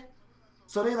 man,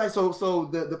 So they like, so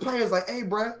the player's like, hey,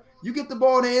 bro, you get the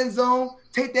ball in the end zone,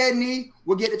 take that knee,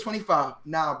 we'll get to 25.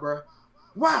 Nah, bro.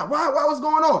 Why? What's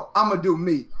going on? I'm going to do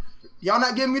me. Y'all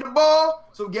not giving me the ball,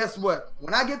 so guess what?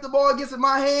 When I get the ball, it gets in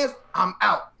my hands, I'm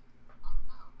out.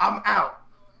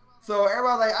 So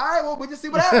everybody's like, all right, well, we just see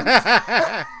what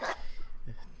happens.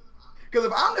 Because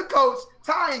if I'm the coach,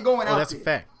 Ty ain't going out there. That's a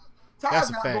fact.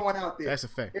 Ty's not going out there. That's a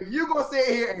fact. If you're going to sit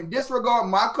here and disregard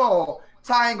my call,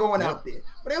 Ty ain't going out there.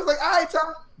 But it was like, all right, Ty,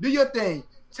 do your thing.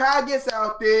 Ty gets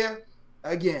out there.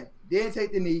 Again, didn't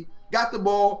take the knee. Got the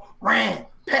ball. Ran.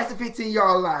 Past the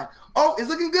 15-yard line. Oh, it's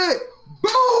looking good.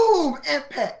 Boom!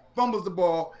 Impact. Fumbles the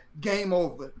ball. Game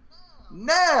over.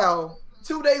 Now,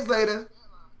 2 days later,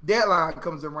 deadline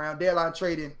comes around. Deadline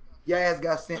trading. Your ass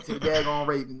got sent to the daggone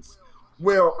Ravens.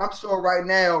 Well, I'm sure right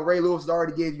now Ray Lewis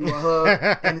already gave you a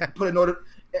hug and put a note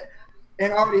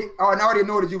and already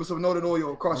anointed you with some noted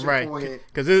oil across your forehead.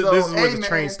 Because this is where the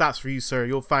train stops for you, sir.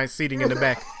 You'll find seating in the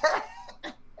back.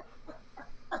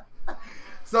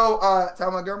 So, Ty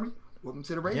Montgomery, welcome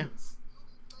to the Ravens. Yeah.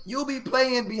 You'll be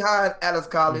playing behind Alex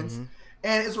Collins,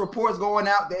 and it's reports going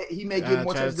out that he may get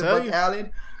more touches than Buck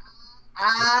Allen.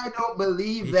 I don't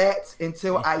believe that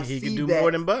until I see that. He can do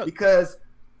more than Buck. Because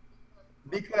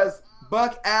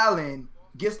Buck Allen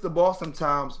gets the ball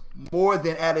sometimes more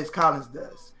than Alex Collins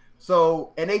does.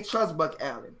 So, and they trust Buck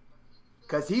Allen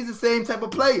because he's the same type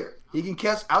of player. He can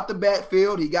catch out the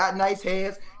backfield. He got nice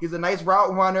hands. He's a nice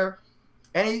route runner.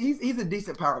 And he's a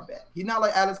decent power back. He's not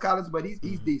like Alex Collins, but he's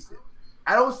decent.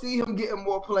 I don't see him getting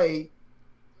more play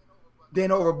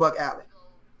than over Buck Allen.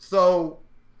 So,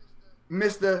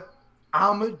 Mr.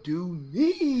 I'ma do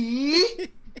me.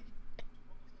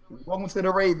 Welcome to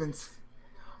the Ravens.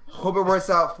 Hope it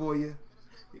works out for you.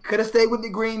 You could have stayed with the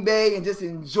Green Bay and just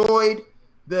enjoyed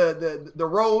the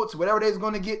road to whatever they're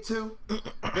going to get to.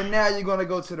 But now you're going to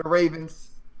go to the Ravens.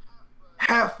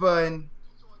 Have fun.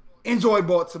 Enjoy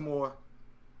Baltimore.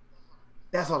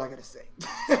 That's all I got to say.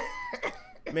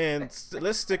 Man,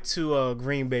 let's stick to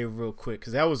Green Bay real quick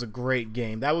because that was a great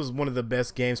game. That was one of the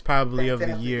best games probably of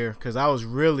the year because I was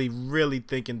really, really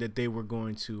thinking that they were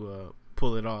going to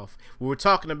pull it off. We were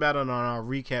talking about it on our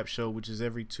recap show, which is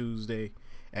every Tuesday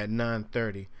at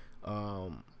 9:30.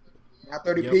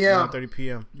 9:30 p.m. 9:30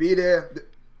 p.m. Be there.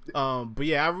 But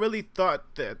yeah, I really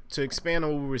thought that to expand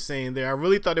on what we were saying there, I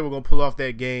really thought they were going to pull off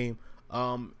that game.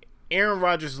 Aaron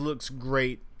Rodgers looks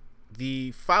great.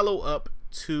 The follow-up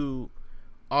to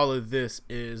all of this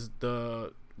is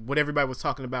what everybody was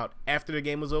talking about after the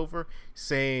game was over,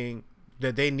 saying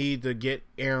that they need to get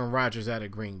Aaron Rodgers out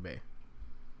of Green Bay.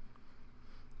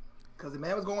 Because the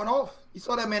man was going off. You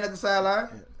saw that man at the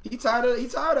sideline. He tired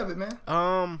of it,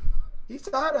 man. He's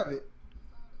tired of it.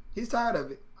 He's tired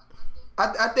of it.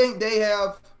 I think they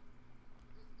have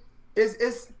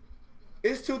it's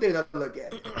two things I look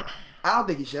at. I don't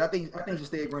think he should. I think he should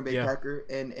stay at Green Bay Packer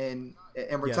and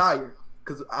retire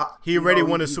because he already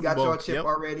won a Super Bowl. He got your chip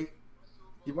already.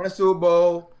 He won a Super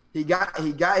Bowl. He got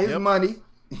his money.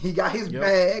 He got his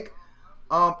bag.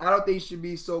 I don't think he should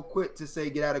be so quick to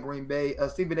say get out of Green Bay.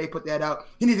 Stephen A. put that out.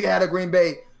 He needs to get out of Green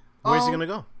Bay. Where's he gonna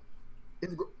go?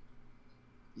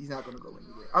 He's not gonna go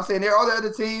anywhere. I'm saying there are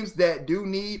other teams that do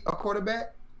need a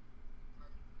quarterback.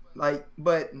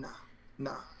 But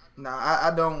nah.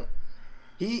 I don't.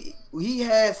 He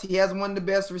has one of the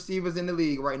best receivers in the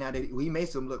league right now. He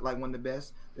makes him look like one of the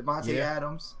best. Devontae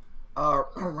Adams,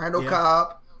 Randall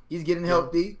Cobb. He's getting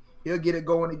healthy. He'll get it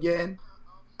going again.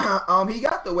 He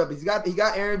got the weapons. He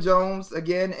got Aaron Jones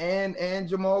again and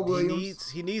Jamal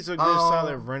Williams. He needs a good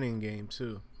solid running game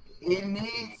too. He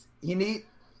needs.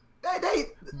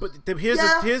 But here's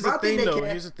the thing though.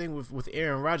 Here's the thing with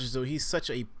Aaron Rodgers though. He's such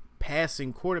a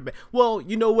passing quarterback. Well,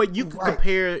 you know what? You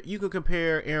can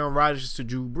compare Aaron Rodgers to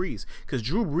Drew Brees because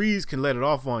Drew Brees can let it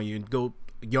off on you and go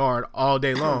yard all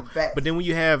day long. But then when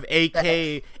you have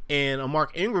AK and a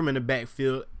Mark Ingram in the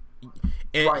backfield,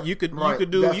 and you could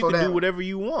do whatever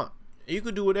you want. You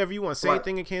could do whatever you want. Same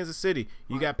thing in Kansas City.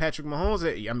 You got Patrick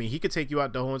Mahomes. I mean, he could take you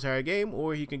out the whole entire game,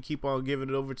 or he can keep on giving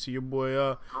it over to your boy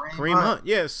Kareem Hunt.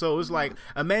 Yeah, so it's like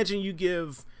imagine you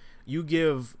give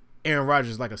Aaron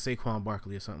Rodgers like a Saquon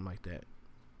Barkley or something like that,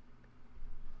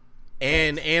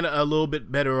 and a little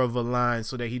bit better of a line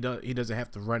so that he doesn't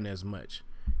have to run as much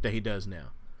that he does now.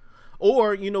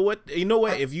 Or you know what?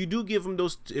 If you give him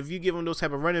those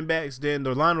type of running backs, then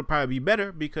the line will probably be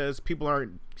better because people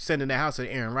aren't sending their house at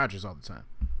Aaron Rodgers all the time.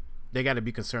 They got to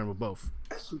be concerned with both.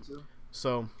 That's true too.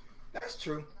 So that's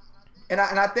true. And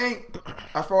I think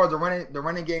as far as the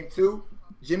running game too,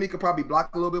 Jimmy could probably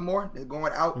block a little bit more than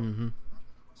going out. Mm-hmm.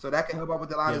 So that can help out with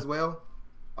the line as well.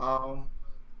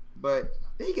 but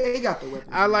he got the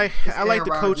weapons. I like Aaron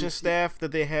the coaching Rodgers. staff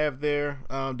that they have there.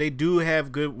 They do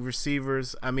have good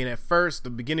receivers. I mean, at first, the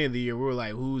beginning of the year, we were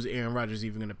like, "Who's Aaron Rodgers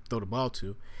even going to throw the ball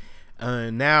to?"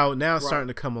 Now it's starting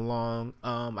to come along.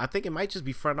 I think it might just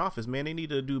be front office, man. They need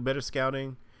to do better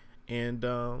scouting, and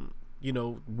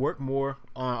work more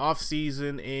on off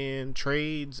season and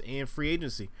trades and free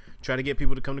agency. Try to get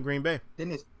people to come to Green Bay.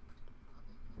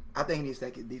 I think he needs to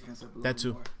take his defense up a little That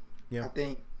too. more. Yeah. I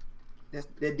think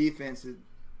their defense is.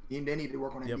 They need to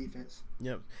work on that defense.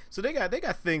 Yep. So they got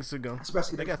things to go.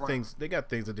 Especially they got things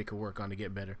that they could work on to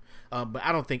get better. But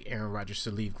I don't think Aaron Rodgers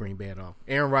should leave Green Bay at all.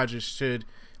 Aaron Rodgers should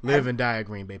live and die a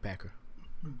Green Bay Packer.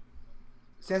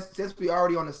 Since we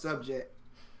already on the subject,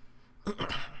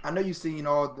 I know you've seen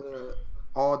all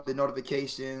the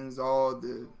notifications, all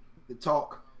the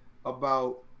talk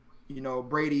about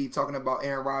Brady talking about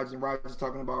Aaron Rodgers and Rodgers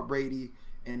talking about Brady,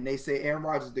 and they say Aaron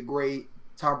Rodgers is the great,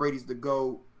 Tom Brady's the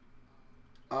GOAT.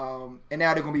 And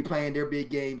now they're gonna be playing their big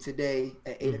game today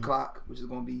at 8 o'clock, which is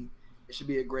gonna be it should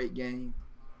be a great game.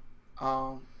 With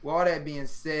all that being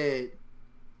said,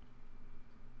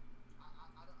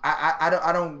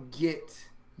 I don't get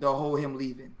the whole him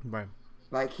leaving. Right.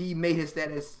 Like he made his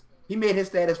status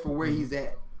for where he's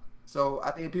at. So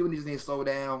I think people need to slow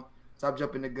down, stop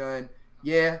jumping the gun.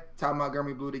 Yeah, Ty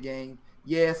Montgomery blew the game.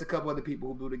 Yeah, it's a couple other people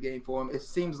who blew the game for him. It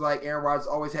seems like Aaron Rodgers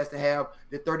always has to have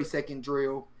the 30-second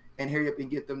drill and hurry up and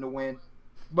get them to win.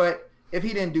 But if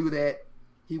he didn't do that,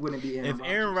 he wouldn't be Aaron Rodgers.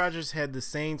 If Aaron Rodgers had the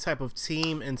same type of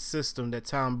team and system that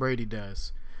Tom Brady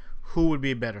does, who would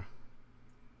be better?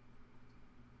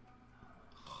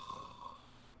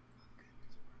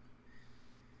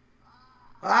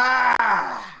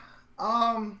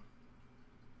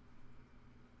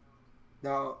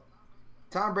 No,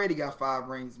 Tom Brady got 5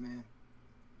 rings, man.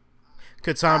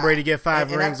 Could Tom Brady get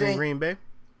 5 rings in Green Bay?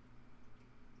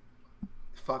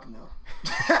 Fuck no.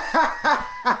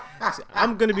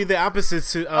 I'm gonna be the opposite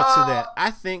to that.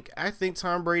 I think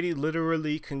Tom Brady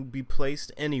literally can be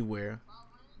placed anywhere,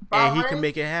 and he can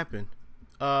make it happen.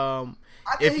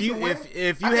 If you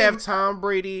have Tom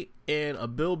Brady and a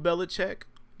Bill Belichick,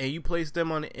 and you place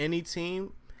them on any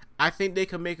team, I think they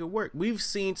can make it work. We've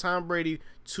seen Tom Brady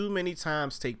too many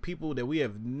times take people that we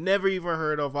have never even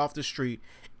heard of off the street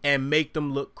and make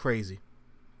them look crazy.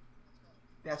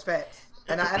 That's facts.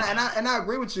 And I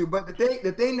agree with you, but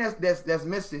the thing that's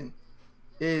missing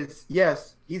is,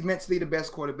 yes, he's mentally the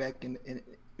best quarterback in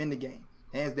the game,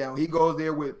 hands down. He goes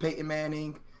there with Peyton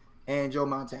Manning and Joe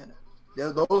Montana.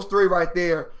 Those 3 right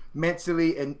there,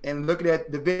 mentally and looking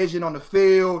at the vision on the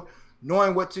field,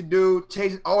 knowing what to do,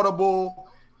 chasing audible.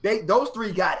 Those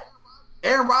 3 got it.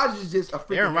 Aaron Rodgers is just a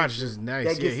freaking. Aaron Rodgers is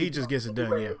nice. Yeah, he just gets it done.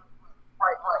 Yeah.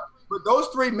 Right. But those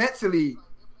 3 mentally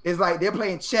is like they're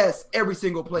playing chess every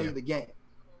single play of the game.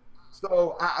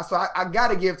 So I got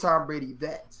to give Tom Brady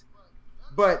that.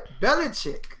 But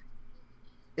Belichick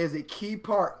is a key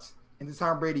part in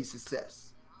Tom Brady's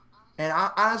success. And I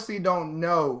honestly don't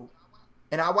know.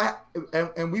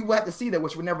 And we will have to see that,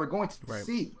 which we're never going to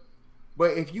see.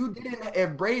 But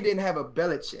if Brady didn't have a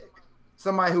Belichick,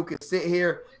 somebody who could sit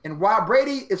here, and while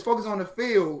Brady is focused on the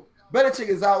field, Belichick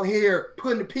is out here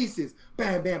putting the pieces.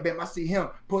 Bam, bam, bam. I see him.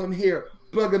 Put him here.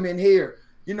 Plug him in here.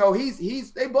 They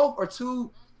both are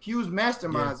 2 huge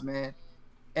masterminds, man.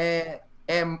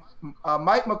 And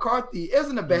Mike McCarthy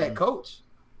isn't a bad coach,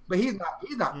 but he's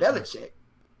not Belichick.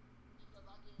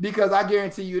 Because I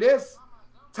guarantee you this,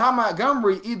 Tom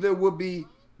Montgomery either will be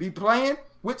playing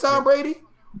with Tom Brady,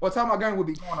 or Tom Montgomery will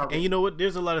be going over. And you know what?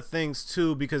 There's a lot of things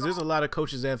too, because there's a lot of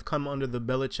coaches that have come under the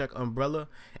Belichick umbrella,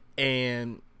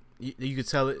 and you could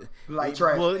tell it like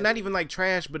trash. Well, not even like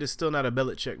trash, but it's still not a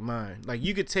Belichick mind. Like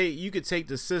you could take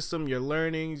the system, your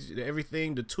learnings,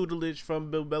 everything, the tutelage from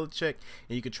Bill Belichick,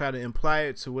 and you could try to apply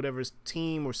it to whatever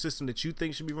team or system that you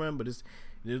think should be run. But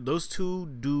those 2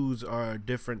 dudes are a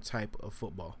different type of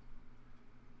football.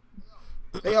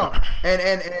 They are,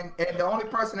 and the only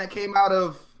person that came out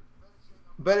of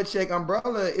Belichick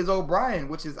umbrella is O'Brien,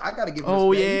 which is I got to give him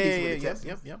respect.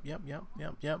 Yep.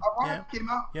 O'Brien came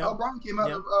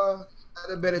out of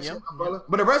the Belichick umbrella,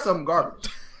 but the rest of them garbage.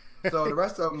 So the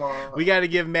rest of them are. We got to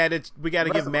give Matt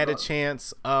a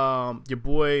chance. Your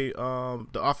boy,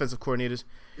 the offensive coordinators.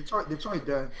 Detroit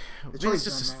done.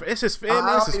 It's his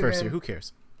first year. Who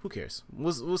cares?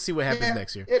 We'll see what happens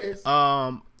next year. It is.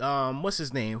 What's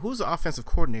his name? Who's the offensive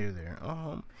coordinator there?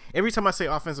 Every time I say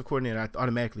offensive coordinator, I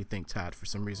automatically think Todd for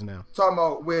some reason now. Talking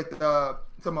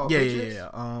about Patriots? Yeah.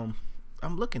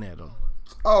 I'm looking at him.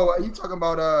 Oh, you talking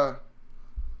about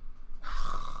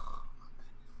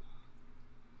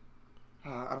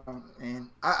I don't, and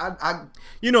I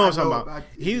You know what I I'm know talking about.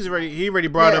 He already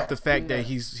brought up the fact that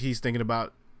he's thinking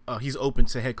about he's open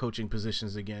to head coaching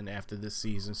positions again after this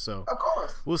season. So of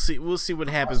course we'll see what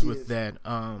happens with that.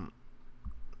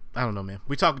 I don't know, man.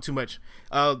 We talking too much.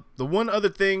 The one other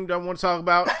thing that I want to talk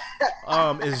about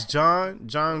is John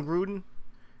Gruden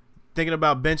thinking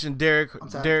about benching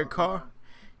Derek Carr.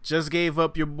 Just gave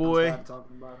up your boy. I'm tired of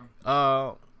talking about him.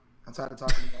 I'm tired of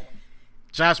talking about him.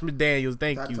 Josh McDaniels,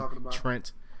 thank you,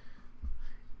 Trent.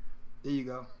 There you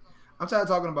go. I'm tired of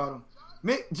talking about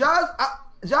him. John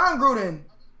Gruden,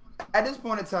 at this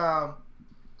point in time,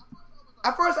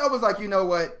 at first I was like, you know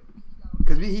what?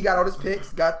 Because he got all his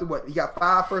picks, he got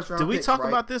 5 first-round picks. Did we talk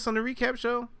about this on the recap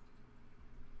show?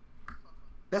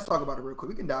 Let's talk about it real quick.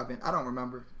 We can dive in. I don't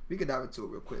remember. We can dive into it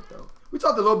real quick, though. We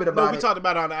talked a little bit about it. No, we talked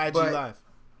about it on the IG Live.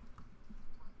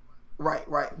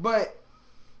 Right. But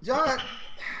John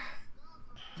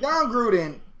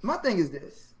Gruden, my thing is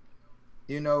this.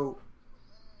 You know,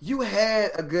 you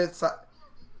had a good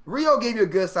Rio gave you a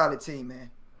good solid team, man.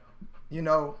 You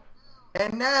know,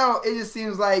 and now it just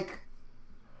seems like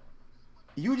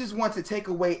you just want to take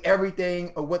away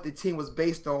everything of what the team was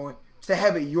based on to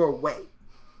have it your way.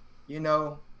 You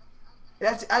know,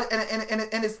 it's to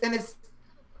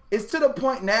the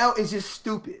point now. It's just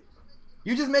stupid.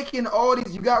 You're just making all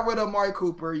these. You got rid of Amari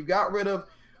Cooper. You got rid of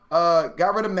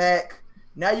Mac.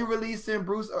 Now you're releasing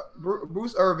Bruce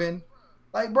Irvin.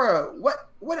 Like, bro,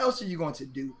 what else are you going to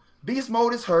do? Beast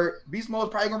Mode is hurt. Beast Mode is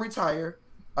probably gonna retire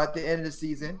at the end of the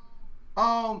season.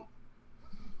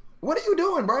 What are you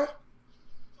doing, bro?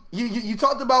 You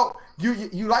talked about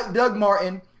you like Doug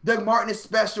Martin. Doug Martin is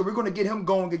special. We're gonna get him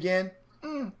going again.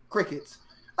 Crickets.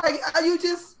 Like it's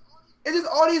just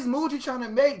all these moves you're trying to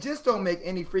make just don't make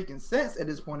any freaking sense at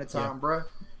this point in time, bro.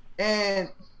 And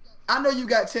I know you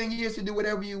got 10 years to do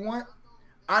whatever you want.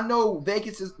 I know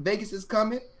Vegas is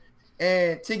coming,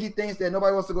 and Tiggy thinks that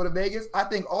nobody wants to go to Vegas. I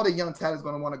think all the young talent is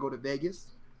gonna want to go to Vegas.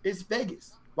 It's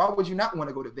Vegas. Why would you not want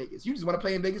to go to Vegas? You just want to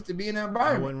play in Vegas to be in the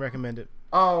environment. I wouldn't recommend it.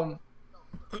 No,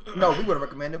 we wouldn't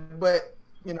recommend it, but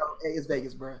you know, hey, it's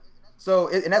Vegas, bro. So,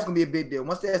 and that's gonna be a big deal.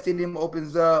 Once that stadium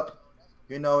opens up,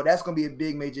 you know, that's gonna be a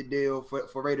big major deal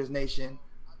for Raiders Nation.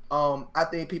 I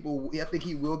think he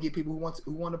will get people who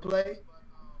want to play,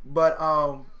 but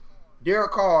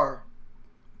Derek Carr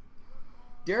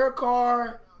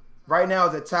right now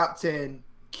is a top 10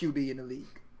 QB in the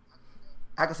league.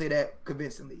 I can say that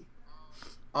convincingly.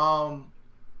 And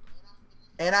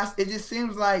it just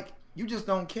seems like you just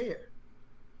don't care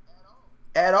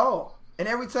at all. And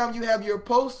every time you have your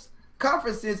post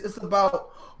conferences, it's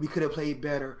about we could have played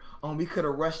better. We could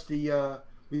have rushed the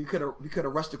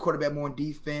quarterback more in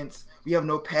defense. We have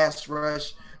no pass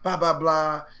rush. Blah blah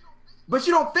blah. But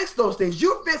you don't fix those things.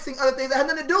 You're fixing other things that have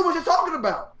nothing to do with what you're talking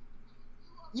about.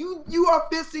 You are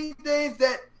fixing things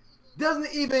that that's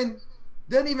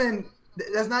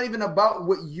not even about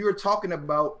what you're talking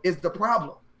about is the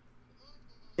problem.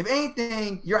 If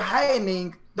anything, you're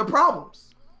heightening the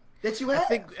problems that you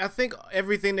have. I think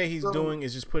everything that he's doing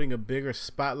is just putting a bigger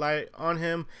spotlight on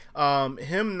him.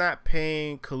 Him not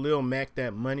paying Khalil Mack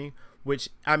that money, which,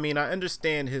 I mean, I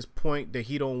understand his point that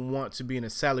he don't want to be in a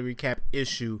salary cap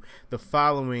issue the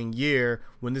following year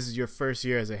when this is your first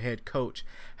year as a head coach.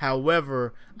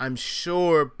 However, I'm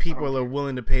sure people are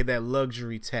willing to pay that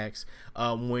luxury tax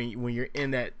when you're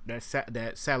in that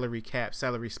salary cap,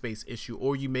 salary space issue,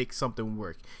 or you make something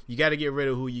work. You got to get rid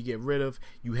of who you get rid of.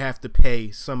 You have to pay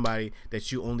somebody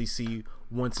that you only see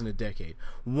once in a decade.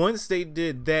 Once they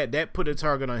did that, that put a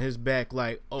target on his back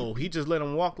like, oh, he just let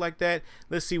him walk like that?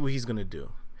 Let's see what he's going to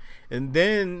do. And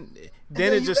then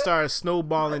it just started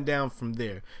snowballing down from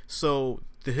there. So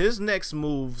his next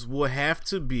moves will have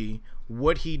to be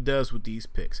what he does with these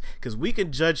picks. Because we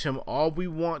can judge him all we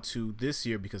want to this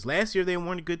year, because last year they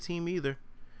weren't a good team either.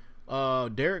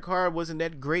 Derek Carr wasn't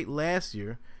that great last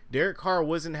year. Derek Carr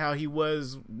wasn't how he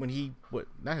was when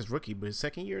not his rookie, but his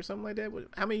second year or something like that.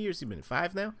 How many years has he been?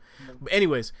 5 now? But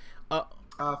anyways, 4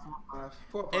 or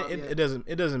 5, it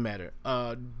doesn't matter.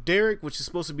 Derek, which is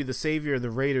supposed to be the savior of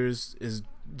the Raiders, is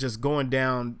just going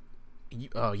down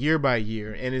year by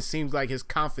year, and it seems like his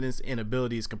confidence and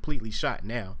ability is completely shot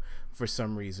now for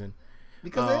some reason.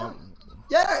 Because of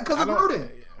Gruden.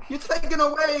 You're taking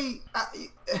away.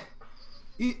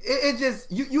 You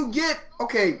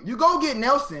go get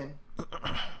Nelson,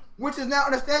 which is now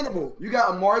understandable. You got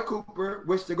Amari Cooper,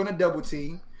 which they're gonna double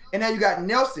team, and now you got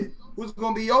Nelson, who's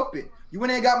gonna be open. You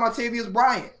went and got Martavius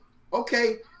Bryant.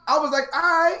 Okay, I was like, all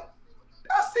right,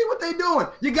 I see what they doing.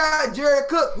 You got Jared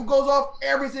Cook, who goes off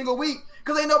every single week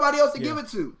because ain't nobody else to give it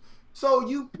to. So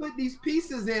you put these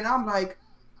pieces in. I'm like,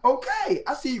 okay,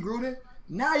 I see you, Gruden.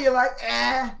 Now you're like,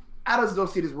 I just don't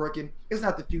see this working. It's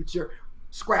not the future.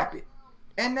 Scrap it.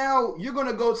 And now you're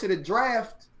gonna go to the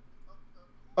draft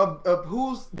of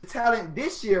who's the talent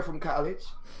this year from college,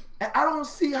 and I don't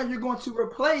see how you're going to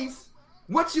replace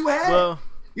what you have. Well,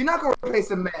 you're not going to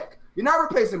replace a Mac. You're not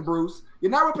replacing Bruce.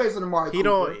 You're not replacing Amari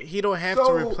Cooper. He don't have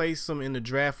to replace them in the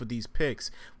draft with these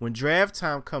picks. When draft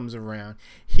time comes around,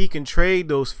 he can trade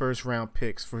those first round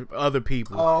picks for other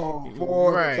people.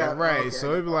 Right. Okay.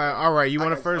 So it'd be like, all right, you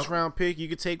want a first round pick? You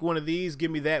could take one of these. Give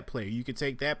me that player. You could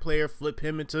take that player, flip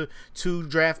him into 2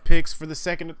 draft picks for the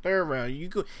second or third round.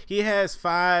 He has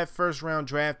 5 first round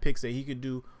draft picks that he could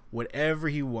do whatever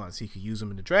he wants. He could use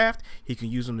them in the draft. He can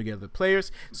use them to get other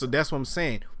players. So that's what I'm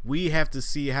saying. We have to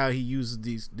see how he uses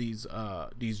these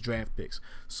draft picks.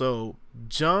 So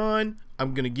John,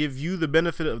 I'm gonna give you the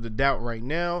benefit of the doubt right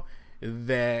now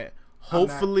that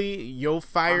hopefully your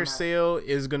fire sale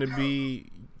is gonna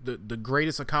be the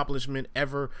greatest accomplishment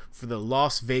ever for the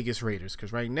Las Vegas Raiders.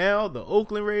 Because right now the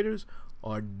Oakland Raiders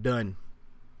are done.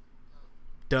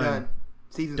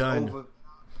 Season's over.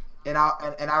 And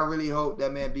I really hope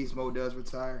that man Beast Mode does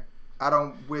retire. I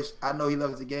know he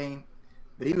loves the game,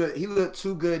 but he looked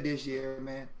too good this year,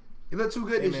 man. He looked too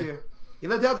good this year. He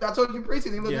looked healthy. I told you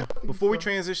preseason. He looked healthy. Before we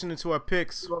transition into our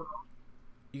picks,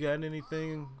 you got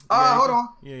anything? Hold on.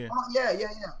 Yeah. Yeah.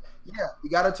 We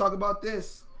got to talk about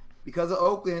this. Because of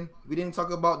Oakland, we didn't talk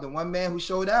about the one man who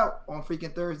showed out on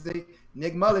freaking Thursday,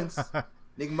 Nick Mullins.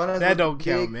 Nick Mullins. That don't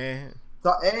count, man.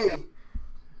 So, hey.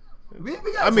 We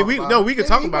can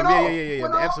talk about it.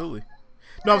 Yeah, absolutely.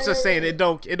 No, I'm just saying it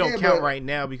don't count right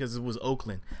now because it was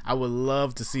Oakland. I would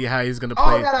love to see how he's gonna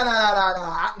play.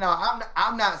 No,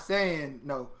 I'm not saying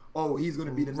no. Oh, he's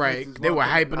gonna be the right. They were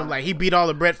hyping him like he beat all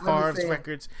of Brett Favre's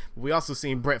records. We also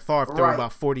seen Brett Favre throw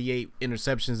about 48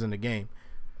 interceptions in the game.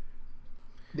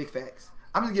 Big facts.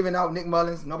 I'm just giving out Nick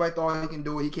Mullins. Nobody thought he can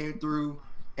do it. He came through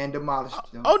and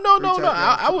demolished them. Oh no.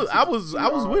 I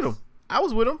was with him. I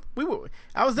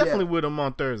was definitely with him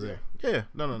on Thursday. Yeah,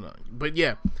 no. But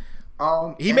yeah,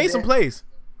 he made some plays.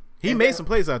 He made some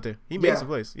plays out there. He made some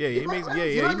plays. Yeah, he made some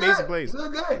plays. He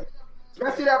looked good.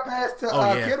 Especially that pass to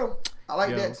Kittle. I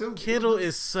like that too. Kittle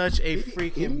is such a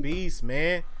freaking beast,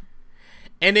 man.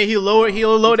 And then he'll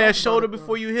lower that shoulder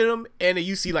before you hit him, and then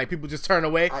you see like people just turn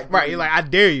away. Right, you're like, I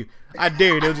dare you.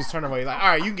 They'll just turn away. Like, all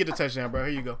right, you can get a touchdown, bro.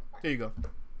 Here you go.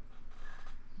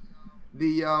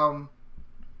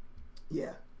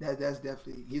 Yeah, that's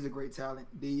definitely, he's a great talent.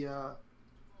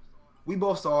 We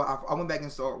both saw. I went back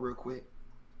and saw it real quick.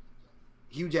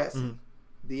 Hugh Jackson,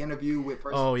 the interview with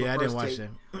First. Oh yeah, I didn't watch that.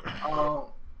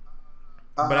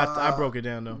 But I broke it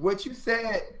down though. What you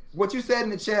said in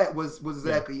the chat was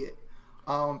exactly it.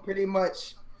 Pretty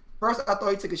much. First, I thought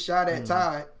he took a shot at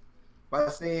Todd by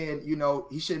saying,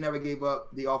 he should have never gave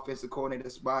up the offensive coordinator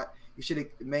spot. He should have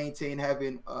maintained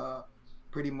having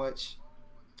pretty much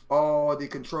all the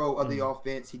control of the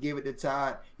offense. He gave it to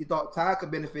Todd. He thought Todd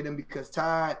could benefit him because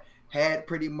Todd had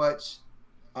pretty much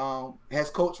has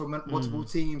coached for multiple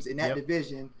teams in that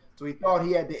division. So he thought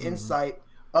he had the insight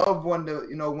of one of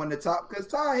the top, because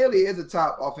Todd Haley is a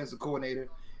top offensive coordinator,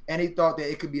 and he thought that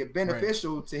it could be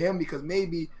beneficial to him because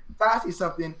maybe Todd sees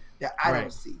something that I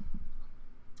don't see.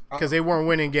 Because they weren't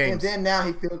winning games. And then now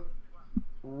he feels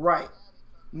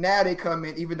Now they come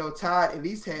in, even though Todd at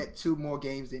least had 2 more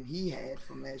games than he had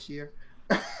from last year.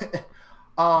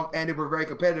 And they were very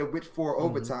competitive with 4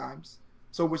 overtimes.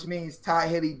 So which means Todd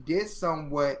Haley did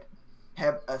somewhat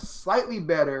have a slightly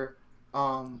better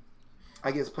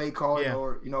play calling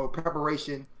or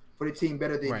preparation for the team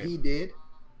better than he did.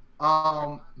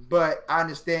 But I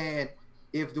understand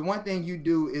if the one thing you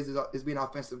do is be an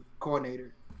offensive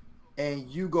coordinator and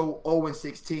you go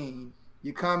 0-16,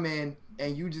 you come in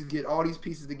and you just get all these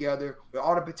pieces together with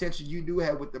all the potential you do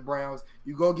have with the Browns.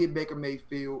 You go get Baker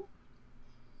Mayfield,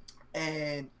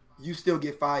 and you still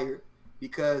get fired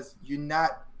because you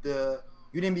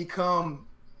didn't become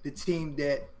the team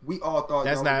that we all thought.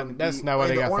 That's not why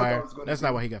they got fired. That's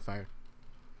not why he got fired.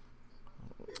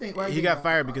 He got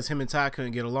fired because him and Todd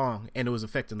couldn't get along, and it was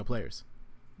affecting the players.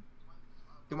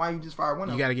 Then why you just fire one of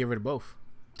them? You got to get rid of both.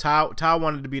 Todd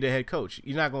wanted to be the head coach.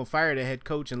 You're not going to fire the head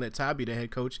coach and let Todd be the head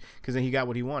coach because then he got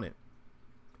what he wanted.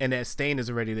 And that stain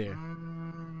is already there.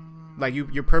 Like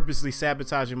you're purposely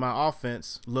sabotaging my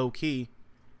offense low key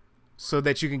so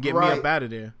that you can get me up out of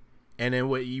there. And then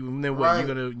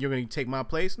you're gonna take my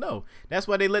place? No. That's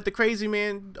why they let the crazy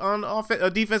man on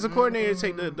defensive coordinator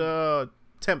take the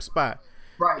temp spot.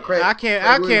 Right, crazy. I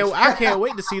can't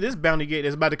wait to see this bounty gate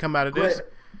that's about to come out of this.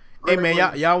 Hey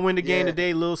man, y'all win the game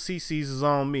today. Lil CC's is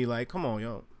on me. Like, come on,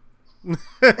 yo.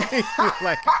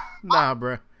 Like, nah,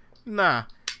 bro, nah.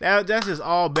 That's just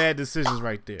all bad decisions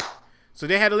right there. So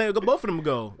they had to let both of them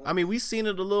go. I mean, we seen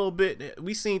it a little bit.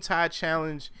 We seen Ty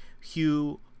challenge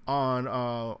Hugh on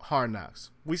Hard Knocks.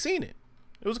 We seen it.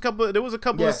 There was a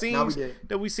couple of scenes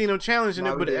that we seen him challenging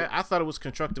it, but I thought it was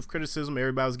constructive criticism.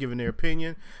 Everybody was giving their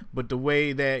opinion, but the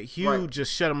way that Hugh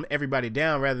just shut everybody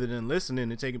down rather than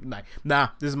listening and taking like, nah,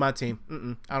 this is my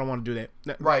team. I don't want to do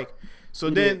that. Right.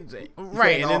 So then, and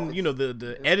then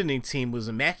the editing team was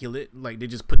immaculate. Like they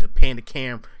just put the panda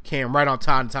cam right on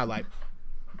Todd and Todd like,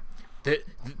 this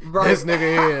nigga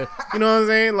here. You know what I'm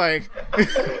saying? Like,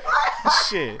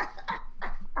 shit.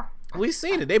 We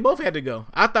seen it. They both had to go.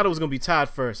 I thought it was gonna be Todd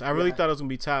first. I really thought it was gonna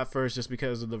be Todd first, just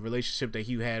because of the relationship that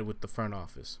Hugh had with the front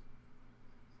office.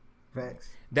 Facts.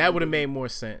 That would have made more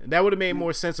sense. That would have made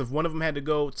more sense if one of them had to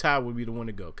go. Todd would be the one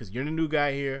to go, because you're the new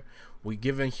guy here. We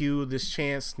giving Hugh this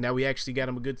chance. Now we actually got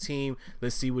him a good team.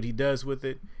 Let's see what he does with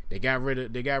it. They got rid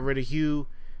of Hugh.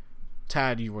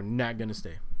 Todd, you were not gonna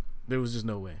stay. There was just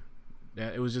no way.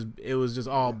 It was just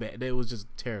all bad. It was just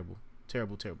terrible.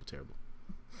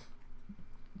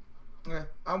 Yeah,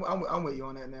 I'm with you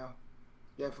on that now.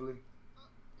 Definitely.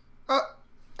 All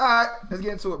right, let's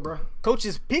get into it, bro.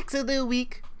 Coach's picks of the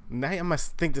week. Now I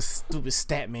must think the stupid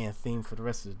Statman theme for the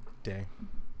rest of the day.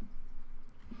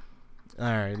 All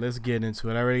right, let's get into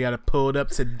it. I already got it pulled up.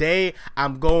 Today,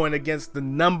 I'm going against the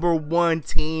number 1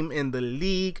 team in the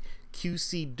league,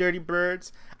 QC Dirty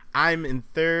Birds. I'm in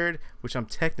third, which I'm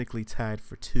technically tied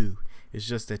for 2. It's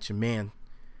just that your man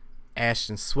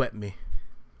Ashton swept me.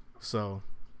 So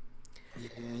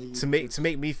to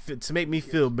make me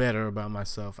feel better about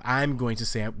myself, I'm going to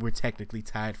say we're technically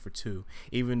tied for 2,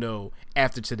 even though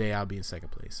after today I'll be in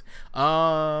second place.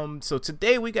 So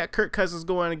today we got Kirk Cousins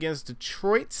going against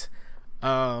Detroit.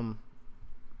 I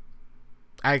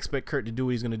expect Kirk to do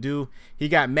what he's going to do. He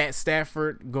got Matt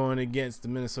Stafford going against the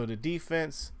Minnesota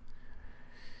defense.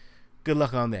 Good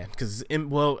luck on that, because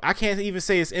I can't even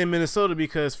say it's in Minnesota,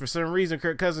 because for some reason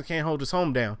Kirk Cousins can't hold his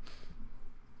home down.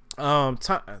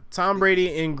 Tom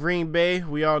Brady in Green Bay,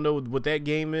 we all know what that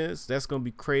game is. That's gonna be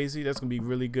crazy. That's gonna be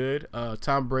really good.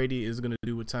 Tom Brady is gonna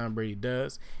do what Tom Brady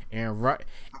does, and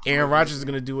Aaron Rodgers is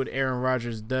gonna do what Aaron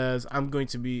Rodgers does. I'm going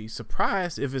to be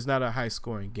surprised if it's not a high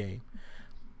scoring game.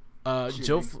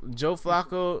 Joe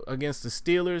Flacco against the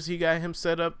Steelers, he got him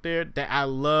set up there. That I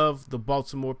love the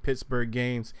Baltimore-Pittsburgh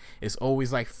games. It's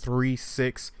always like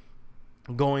 3-6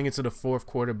 going into the fourth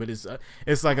quarter, but it's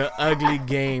like an ugly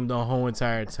game the whole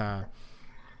entire time.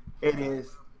 It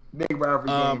is big rivalry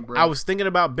game, bro. I was thinking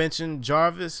about benching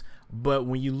Jarvis, but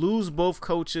when you lose both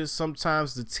coaches,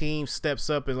 sometimes the team steps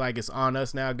up and like, it's on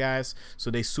us now, guys. So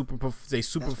they super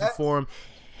perform,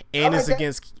 and it's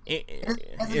against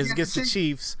the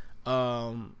Chiefs.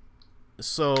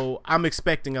 So I'm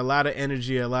expecting a lot of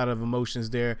energy, a lot of emotions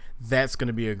there. That's going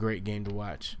to be a great game to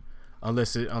watch,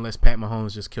 unless Pat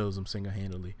Mahomes just kills them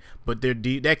single-handedly. But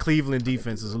that Cleveland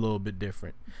defense is a little bit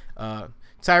different.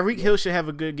 Tyreek Hill should have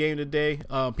a good game today.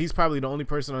 He's probably the only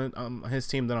person on his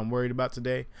team that I'm worried about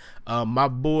today. My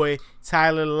boy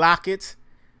Tyler Lockett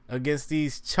against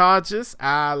these Chargers.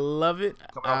 I love it.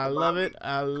 That's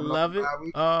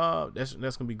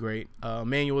gonna be great.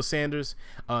 Emmanuel Sanders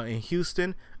in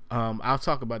Houston. I'll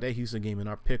talk about that Houston game in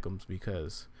our pick'ems,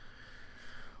 because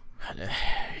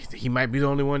he might be the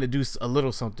only one to do a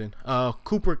little something.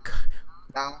 Cooper.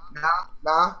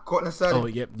 Courtland Sutton. Oh,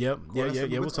 yep.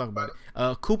 We'll talk about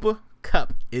it. Cooper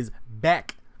Kupp is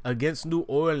back against New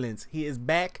Orleans. He is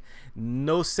back.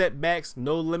 No setbacks,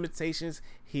 no limitations.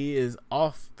 He is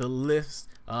off the list,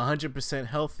 100%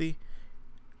 healthy.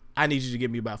 I need you to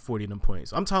give me about 40 of them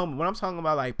points. When I'm talking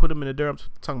about like put him in the dirt, I'm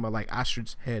talking about like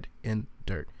ostrich head in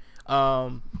dirt.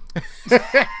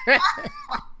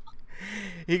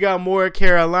 He got more at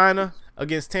Carolina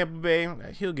against Tampa Bay.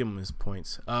 He'll give him his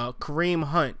points. Kareem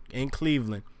Hunt in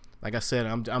Cleveland. Like I said,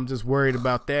 I'm just worried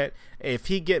about that. If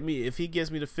he gets me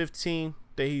to 15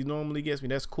 that he normally gets me,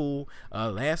 that's cool.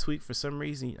 Last week for some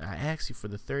reason I asked you for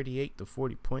the 38 to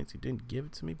 40 points. He didn't give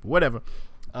it to me. But whatever.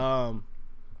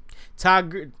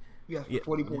 Todd. Yeah,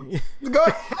 40 points. Go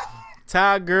ahead.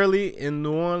 Todd Gurley in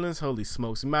New Orleans. Holy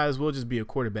smokes! He might as well just be a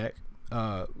quarterback.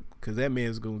 Because that man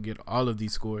is going to get all of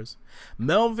these scores.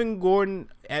 Melvin Gordon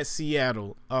at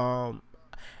Seattle.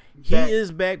 He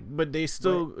is back, but they're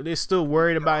still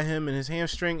worried about him and his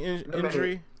hamstring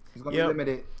injury. He's going to be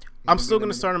limited. I'm still going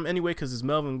to start him anyway because it's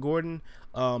Melvin Gordon.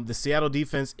 The Seattle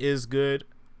defense is good.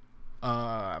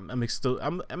 I'm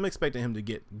expecting him to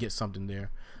get something there.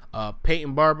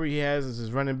 Peyton Barber he has as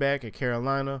his running back at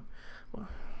Carolina.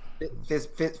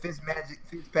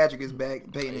 Fitzpatrick is back.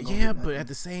 Yeah, but at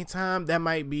the same time, that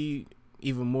might be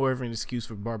even more of an excuse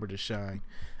for Barber to shine.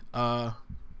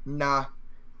 Nah,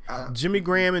 Jimmy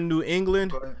Graham in New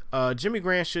England. Go ahead. Jimmy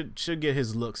Graham should get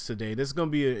his looks today. This is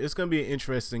gonna be an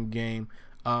interesting game.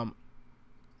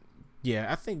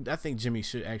 Yeah, I think Jimmy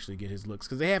should actually get his looks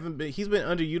because he's been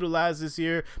underutilized this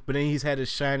year, but then he's had his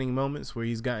shining moments where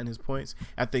he's gotten his points.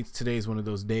 I think today's one of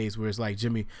those days where it's like,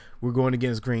 Jimmy, we're going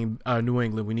against New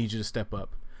England. We need you to step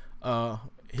up.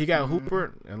 He got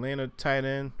Hooper, Atlanta tight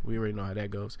end. We already know how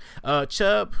that goes.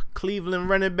 Chubb, Cleveland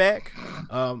running back.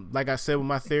 Like I said with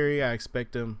my theory, I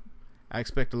expect a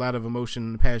lot of emotion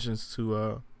and passions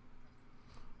to.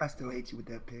 I still hate you with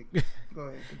that pick. Go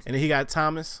ahead. And then he got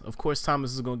Thomas. Of course,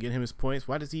 Thomas is gonna get him his points.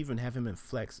 Why does he even have him in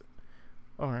flex?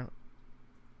 All right.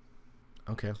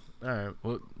 Okay. All right.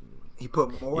 Well, he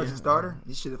put Moore as a starter.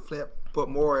 He should have put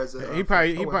Moore as a. He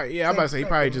probably. Yeah, I'm about to say he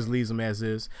probably just leaves him as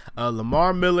is.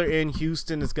 Lamar Miller in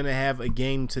Houston is gonna have a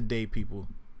game today, people.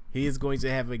 He is going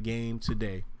to have a game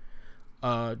today.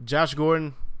 Josh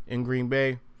Gordon in Green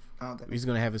Bay. He's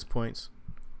gonna have his points.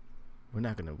 We're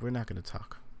not gonna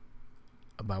talk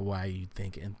about why you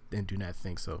think and do not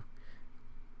think so.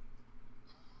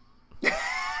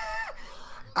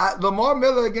 Lamar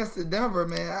Miller against the Denver,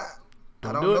 man.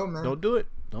 I don't know, man. Don't do it.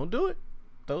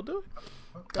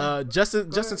 Okay. Justin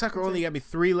Tucker only got me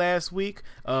 3 last week.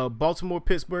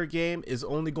 Baltimore-Pittsburgh game is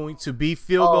only going to be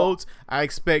field goals. I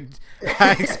expect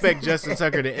Justin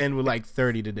Tucker to end with like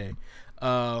 30 today.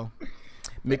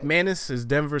 McManus is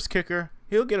Denver's kicker.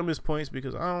 He'll get him his points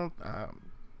because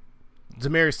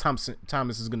Demaryius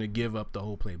Thomas is going to give up the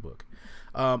whole playbook.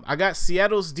 I got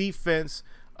Seattle's defense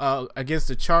against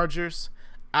the Chargers.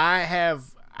 I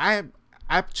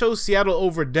chose Seattle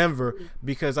over Denver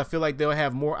because I feel like they'll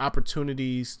have more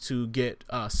opportunities to get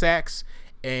sacks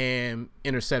and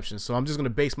interceptions. So I'm just going to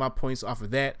base my points off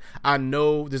of that. I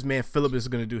know this man Phillip is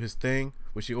going to do his thing,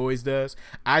 which he always does.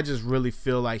 I just really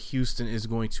feel like Houston is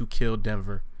going to kill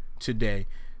Denver today.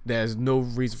 There's no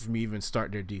reason for me to even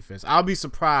start their defense. I'll be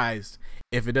surprised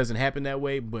if it doesn't happen that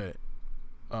way, but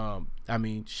I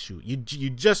mean, shoot, you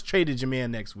just traded your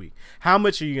man next week. How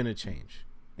much are you gonna change?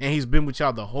 And he's been with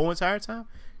y'all the whole entire time.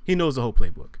 He knows the whole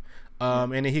playbook.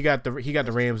 And then he got the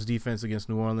Rams defense against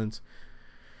New Orleans.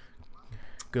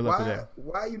 Good luck with that.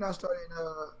 Why are you not starting?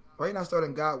 Why are you not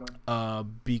starting Godwin?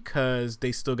 Because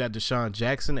they still got Deshaun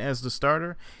Jackson as the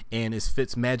starter, and it's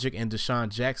Fitzmagic and Deshaun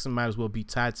Jackson might as well be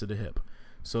tied to the hip.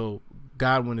 So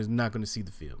Godwin is not going to see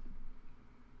the field.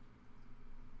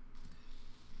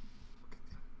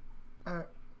 All right.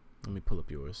 Let me pull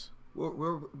up yours.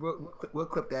 We'll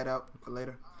clip that out for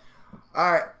later.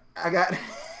 All right, I got.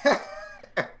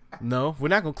 No, we're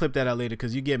not gonna clip that out later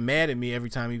because you get mad at me every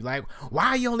time. You like,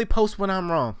 why you only post when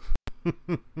I'm wrong? Because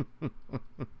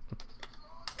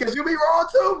you be wrong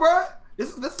too, bro.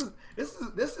 This is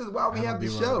why we have the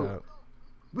show.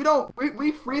 We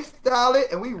freestyle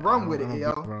it and we run with it,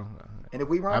 yo. And if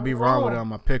we run, I'll be wrong with it on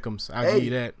my pick'ems. I'll give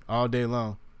you that all day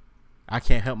long. I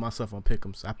can't help myself on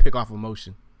pick'ems. I pick off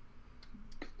emotion.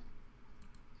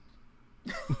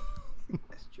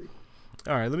 That's true.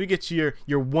 All right, let me get you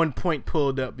your 1 point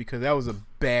pulled up because that was a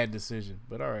bad decision.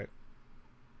 But all right.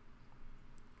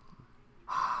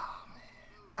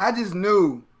 I just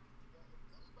knew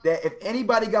that if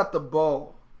anybody got the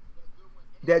ball,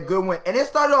 that Goodwin, and it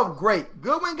started off great.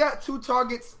 Goodwin got 2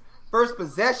 targets first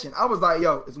possession. I was like,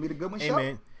 yo, it's gonna be the Goodwin show.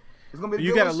 Man, it's gonna be the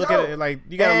you Goodwin gotta look show. at it like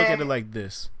you gotta look at it like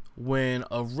this. When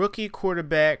a rookie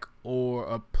quarterback or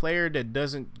a player that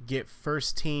doesn't get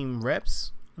first team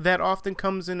reps that often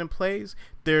comes in and plays,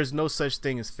 there's no such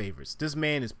thing as favorites. This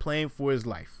man is playing for his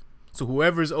life. So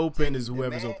whoever's open is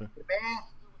whoever's open.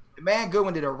 The man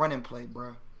Goodwin did a running play,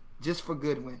 bro, just for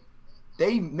Goodwin.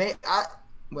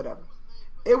 Whatever.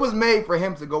 It was made for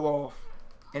him to go off,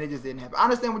 and it just didn't happen. I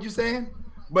understand what you're saying,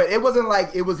 but it wasn't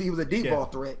like he was a deep ball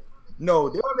threat. No,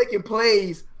 they were making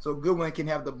plays so Goodwin can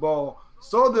have the ball,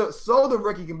 so the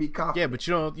rookie can be confident. Yeah, but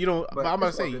you don't. But I'm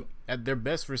gonna say at their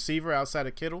best receiver outside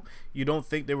of Kittle, you don't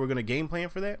think they were gonna game plan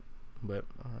for that? But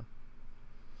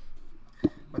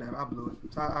whatever, I blew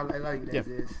it. So I like it as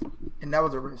is, and that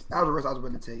was a risk. That was a risk I was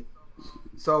willing to take.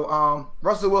 So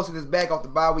Russell Wilson is back off the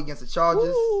bye week against the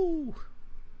Chargers. Woo!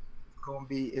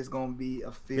 It's gonna be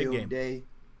a field day.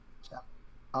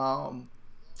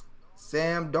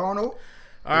 Sam Darnold.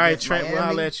 All right, Trent, we'll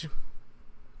holler at you.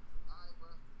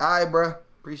 All right, bro.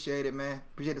 Appreciate it, man.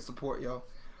 Appreciate the support, yo.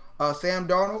 Sam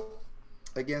Darnold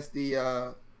against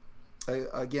the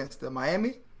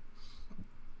Miami.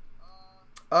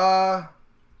 Let's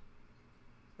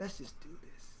just do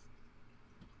this.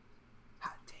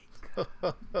 Hot take.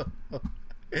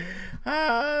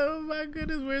 Oh my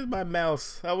goodness, where's my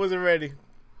mouse? I wasn't ready.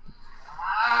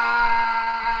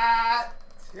 Hot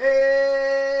take.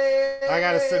 I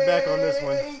gotta sit back on this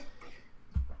one.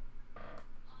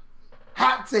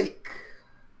 Hot take.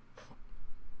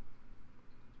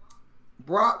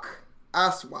 Brock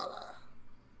Osweiler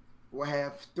will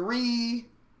have 3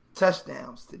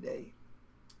 touchdowns today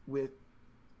with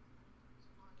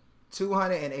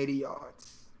 280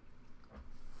 yards.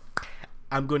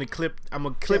 I'm gonna clip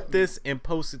this and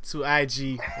post it to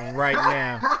IG right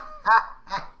now.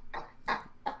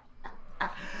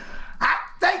 Hot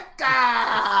take.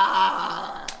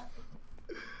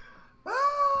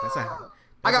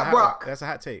 I got Brock. That's a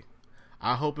hot take.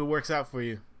 I hope it works out for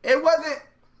you. It wasn't.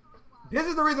 This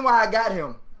is the reason why I got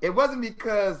him. It wasn't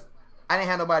because I didn't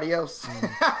have nobody else.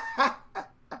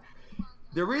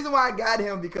 The reason why I got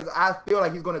him because I feel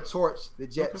like he's gonna torch the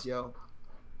Jets, yo.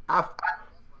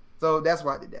 So that's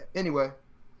why I did that. Anyway,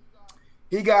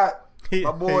 he got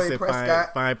my boy said,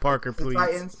 Prescott. Find Parker, please.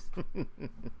 Titans.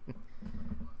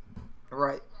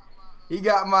 Right. He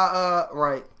got my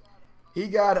right. He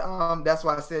got that's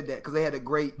why I said that because they had a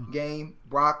great game.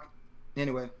 Brock.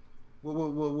 Anyway,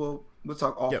 we'll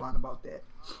talk offline about that.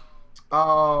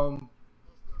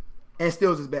 And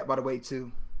Stills is back by the way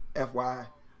too. FYI.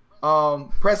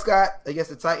 Prescott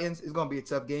against the Titans is gonna be a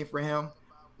tough game for him.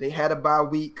 They had a bye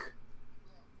week.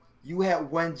 You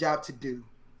had one job to do,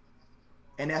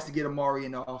 and that's to get Amari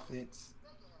in the offense.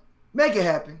 Make it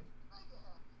happen.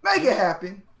 Make it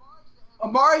happen.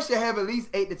 Amari should have at least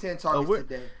 8 to 10 targets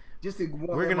today. Just to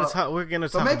we're gonna talk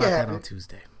about that on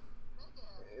Tuesday.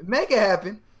 Make it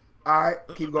happen. All right,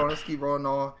 keep going. Let's keep rolling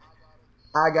on.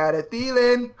 I got a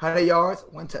Thielen, 100 yards,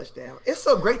 1 touchdown. It's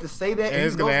so great to say that. And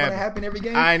it's gonna happen every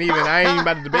game. I ain't even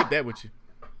about to debate that with you.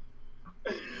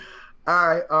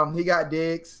 All right, he got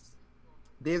Diggs.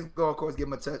 Diggs gonna of course give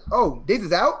him a touch. Oh, Diggs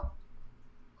is out.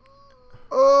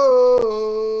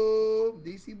 Oh,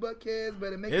 DC Buckheads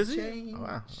better make a change. Oh,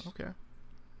 wow. Okay.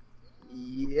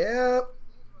 Yep,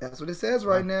 that's what it says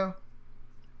right now.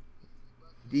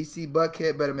 DC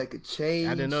Buckhead better make a change.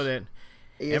 I didn't know that.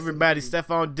 Everybody,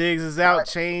 Stephon Diggs is out. Right.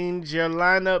 Change your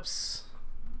lineups.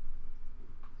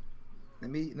 Let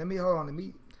me hold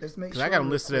on. Let's make sure. I got him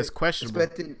listed as questionable.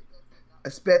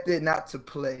 Expected not to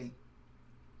play.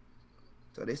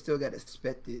 So they still got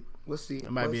expected. We'll see.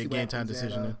 It might be a game time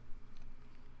decision then.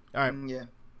 All right. Yeah.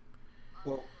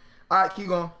 Well, all right, keep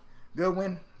going. Good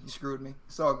win. You screwed me.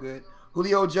 It's all good.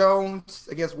 Julio Jones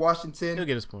against Washington. He'll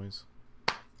get his points.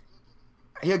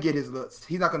 He'll get his looks.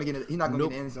 He's not gonna get it. He's not gonna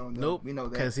get the end zone. Though. Nope. We know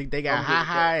that because they got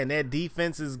high, and that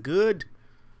defense is good.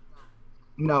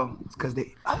 No, it's because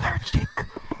they allergic.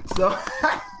 So,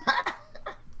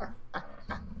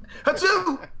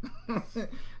 achoo.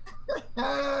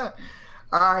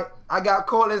 All right, I got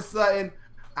Cortland Sutton.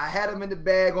 I had him in the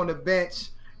bag on the bench.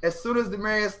 As soon as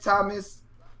Demaryius Thomas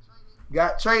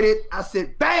got traded, I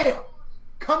said, "Bam!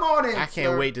 Come on in." I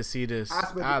can't wait to see this.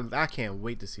 I can't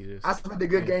wait to see this. I expect a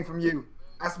good game from you.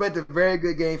 I expect a very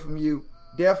good game from you.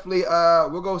 Definitely,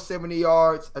 we'll go 70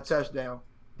 yards, a touchdown.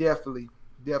 Definitely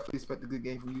expect a good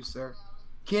game from you, sir.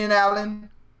 Keenan Allen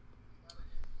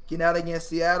against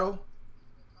Seattle.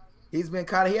 He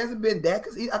hasn't been that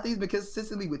because I think he's been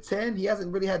consistently with 10. He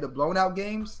hasn't really had the blown out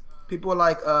games. People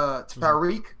like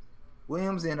Tyreek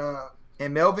Williams and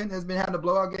Melvin has been having the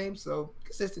blowout games, so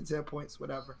consistent 10 points,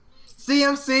 whatever.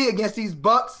 CMC against these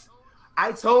Bucks.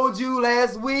 I told you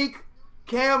last week,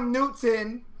 Cam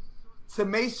Newton, to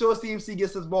make sure CMC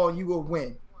gets his ball, you will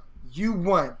win. You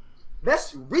won.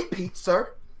 Let's repeat,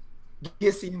 sir.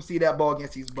 Get CMC that ball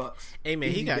against these Bucks. Hey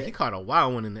man, he caught a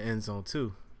wild one in the end zone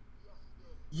too.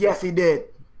 Yes, he did.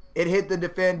 It hit the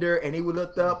defender, and he would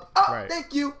look up. Oh, right.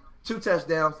 Thank you. 2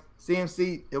 touchdowns.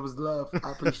 CMC, it was love.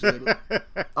 I appreciate it.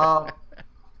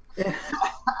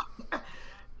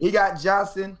 He got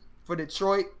Johnson for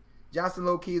Detroit. Johnson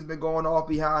low-key has been going off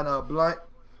behind Blunt.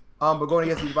 But going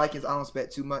against these Vikings, I don't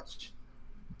expect too much.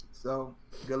 So,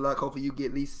 good luck. Hopefully you get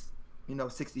at least,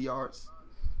 60 yards.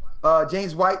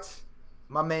 James White,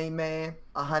 my main man,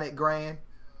 $100,000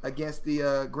 against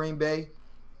the Green Bay.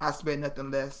 I spent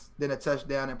nothing less than a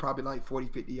touchdown and probably like 40,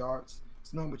 50 yards.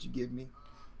 It's not what you give me.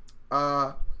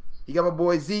 You got my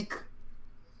boy Zeke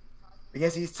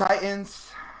against these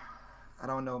Titans. I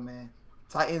don't know, man.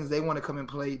 Titans, they want to come and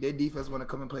play. Their defense want to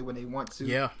come and play when they want to.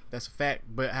 Yeah, that's a fact.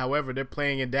 But however, they're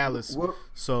playing in Dallas,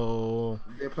 so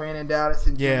they're playing in Dallas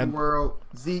in Disney World.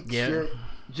 Zeke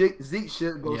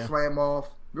should go slam off.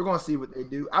 We're gonna see what they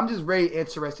do. I'm just very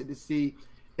interested to see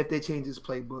if they change his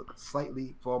playbook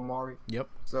slightly for Amari. Yep.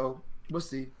 So we'll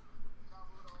see.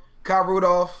 Kyle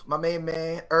Rudolph, my main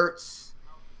man, Ertz,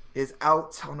 is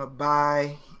out on a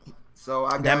bye. So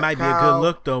I got that might Kyle, be a good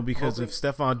look though, because if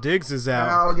Stephon Diggs is out,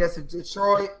 Kyle gets to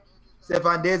Detroit.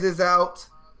 Stephon Diggs is out.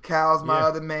 Kyle's my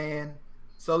other man.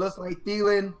 So looks like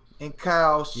Thielen and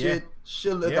Kyle should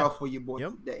should look out for your boy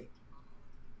today.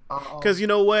 Because you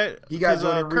know what? Because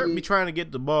Kirk be trying to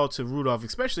get the ball to Rudolph,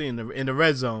 especially in the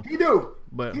red zone. He do.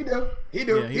 But he do.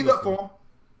 Yeah, he look for him.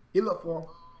 He look for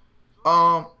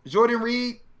him. Jordan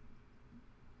Reed.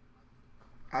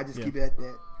 I just keep it at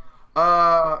that.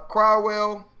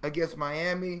 Crowell against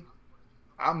Miami.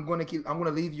 I'm gonna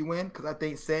leave you in because I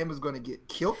think Sam is gonna get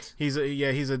killed. He's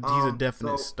a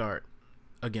definite start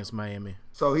against Miami.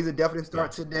 So he's a definite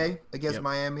start today against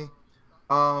Miami.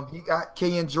 He got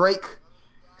Kenyon Drake.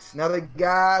 It's another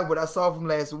guy. What I saw from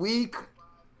last week.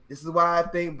 This is why I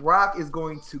think Brock is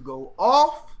going to go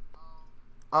off.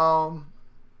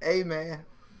 Hey man,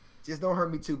 just don't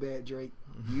hurt me too bad, Drake.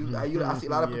 I see a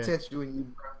lot of potential in you,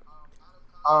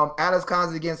 bro. Alex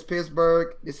Collins against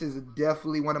Pittsburgh. This is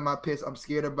definitely one of my picks I'm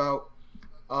scared about.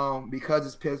 Because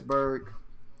it's Pittsburgh.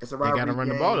 It's a rivalry. They gotta run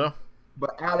the ball though.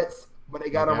 But they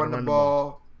gotta run the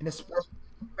ball. And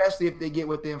especially if they get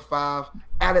within 5,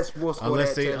 Alex will score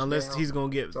unless that touchdown. Unless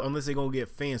they're gonna get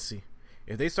fancy.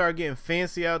 If they start getting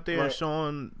fancy out there and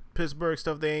showing Pittsburgh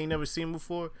stuff they ain't never seen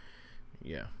before,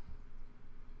 yeah.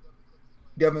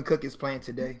 Devin Cook is playing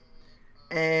today.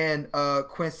 And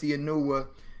Quincy Enunwa.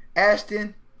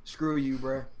 Ashton, screw you,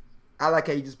 bro. I like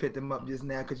how you just picked them up just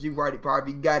now because you already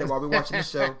probably got it while we're watching the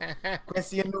show.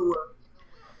 Quincy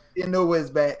Enunwa is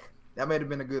back. That might have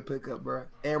been a good pickup, bro.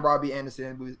 And Robbie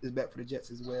Anderson is back for the Jets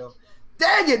as well.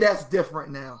 Dang it, that's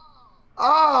different now.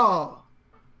 Oh.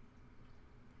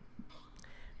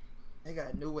 They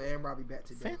got Enunwa and Robbie back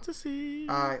today. Fantasy.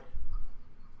 All right.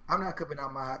 I'm not clipping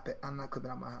out my hot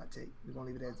take. We're gonna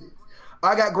leave it as is.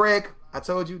 I got Greg. I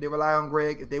told you they rely on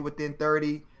Greg. If they within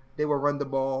 30, they will run the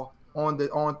ball on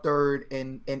 3rd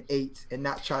and 8 and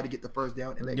not try to get the first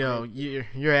down.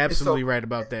 You're absolutely right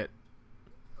about that.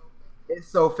 It's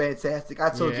so fantastic. I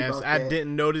told you about that. I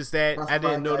didn't notice that. I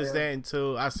didn't notice that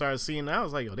until I started seeing it. I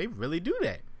was like, yo, they really do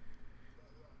that.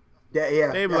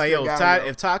 Yeah. They be like, yo,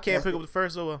 if Todd can't pick up the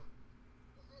first over.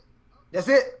 That's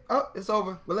it. Oh, it's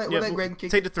over. We'll let Greg kick.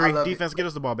 Take the 3. Defense, get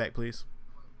us the ball back, please.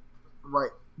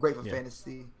 Right. Great for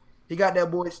fantasy. He got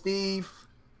that boy Steve,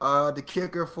 the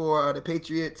kicker for the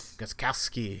Patriots.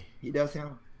 Gostkowski. He does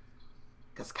him.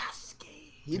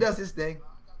 Gostkowski. He does his thing.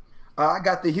 I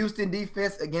got the Houston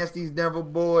defense against these Denver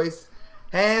boys.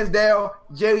 Hands down,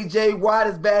 J.J. Watt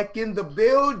is back in the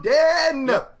building.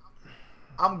 Yep.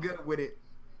 I'm good with it.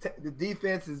 The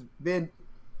defense has been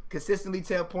consistently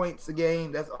 10 points a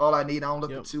game. That's all I need. I don't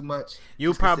look for too much.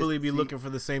 You'll probably be looking for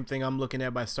the same thing I'm looking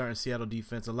at by starting Seattle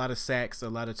defense. A lot of sacks, a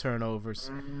lot of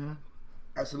turnovers. Mm-hmm.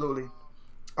 Absolutely.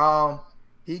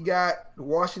 He got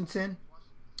Washington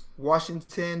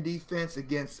defense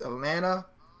against Atlanta.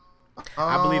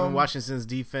 I believe in Washington's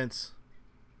defense.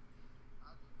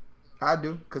 I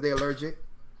do, because they're allergic.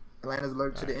 Atlanta's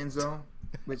allergic to the end zone,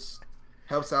 which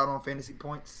helps out on fantasy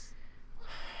points.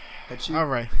 All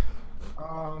right.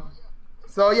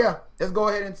 So yeah, let's go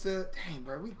ahead into. Dang,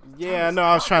 bro.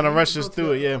 I was trying to rush us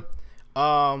through it. Yeah.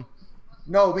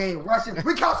 No, we ain't rushing.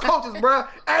 We couch coaches, bro.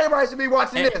 Everybody should be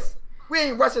watching this. We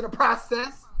ain't rushing the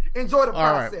process. Enjoy the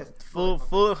process. All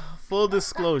right. Full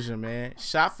disclosure, man.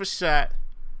 Shot for shot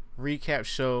recap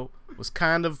show was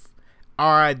kind of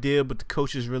our idea, but the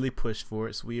coaches really pushed for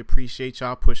it, so we appreciate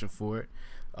y'all pushing for it.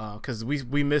 Because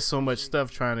we missed so much stuff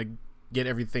trying to get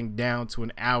everything down to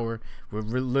an hour. We're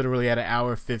literally at an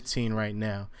hour 15 right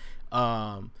now.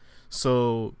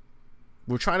 So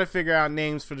we're trying to figure out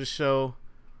names for the show.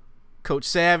 Coach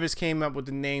Savage came up with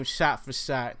the name Shot for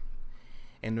Shot.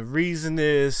 And the reason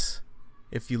is,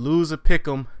 if you lose a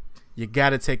pick'em, you got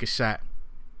to take a shot.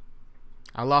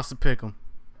 I lost a pick'em.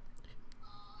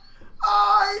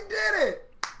 Oh, he did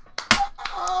it.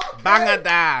 Okay.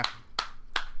 Bangada.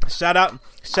 Shout out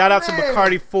to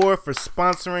Bacardi 4 for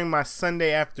sponsoring my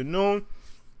Sunday afternoon.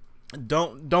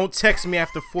 Don't text me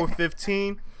after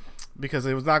 4:15 because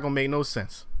it was not gonna make no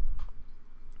sense.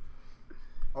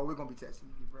 Oh, we're gonna be texting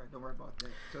you, bro. Don't worry about that.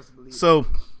 Just believe. So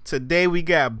today we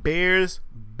got Bills.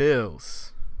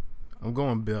 I'm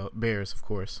going Bears, of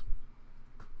course.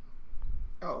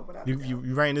 Oh, but you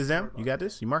writing this down? You got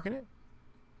this? You marking it?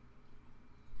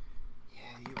 Yeah,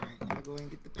 you're right. I'm gonna go ahead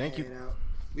and get the Thank you. out.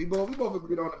 We both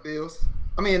agreed on the Bills.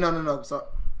 I mean, no. Sorry.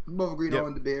 We both agreed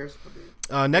on the Bears.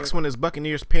 Next one is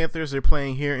Buccaneers Panthers. They're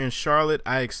playing here in Charlotte.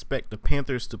 I expect the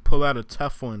Panthers to pull out a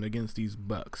tough one against these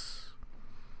Bucks.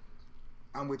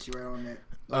 I'm with you right on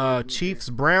that. Chiefs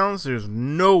Browns. There's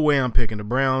no way I'm picking the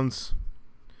Browns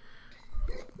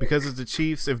because it's the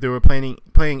Chiefs. If they were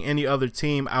playing any other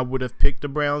team, I would have picked the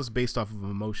Browns based off of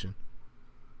emotion.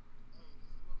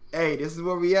 Hey, this is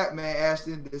where we at, man,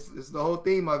 Ashton. This is the whole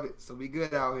theme of it, so we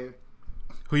good out here.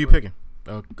 Who you picking?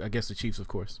 I guess the Chiefs, of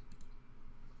course.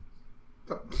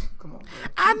 Come on, bro.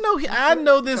 I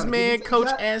know this Trying to man, get Coach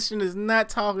shot? Ashton, is not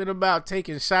talking about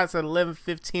taking shots at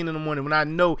 11:15 in the morning when I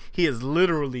know he has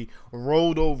literally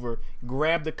rolled over,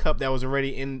 grabbed the cup that was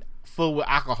already in full with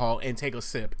alcohol, and take a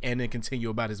sip and then continue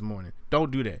about his morning.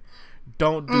 Don't do that.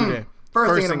 Don't do that.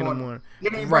 First thing in the morning. You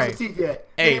ain't brush your teeth yet.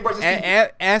 Hey,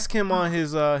 ask him on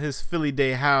his Philly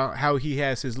day how he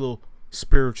has his little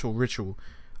spiritual ritual.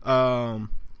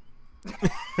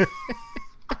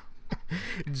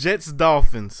 Jets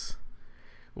Dolphins.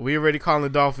 We already calling the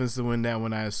Dolphins to win that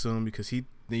one, I assume, because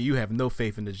you have no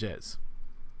faith in the Jets.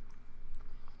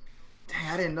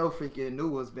 Dang, I didn't know freaking New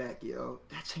was back, yo.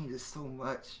 That changes so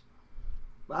much.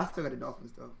 But I still got the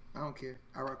Dolphins though. I don't care.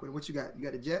 I rock with it. What you got? You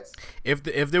got the Jets? If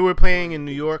they were playing in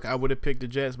New York, I would have picked the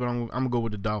Jets, but I'm gonna go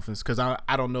with the Dolphins because I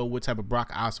don't know what type of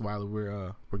Brock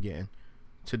Osweiler we're getting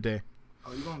today.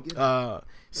 Oh, you gonna get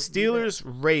Steelers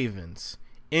Ravens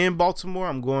in Baltimore.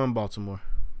 I'm going Baltimore.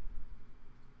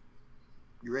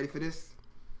 You ready for this?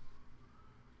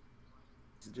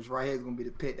 Just right here is gonna be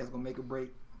the pick that's gonna make a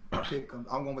break. Pick comes.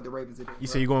 I'm going with the Ravens today. You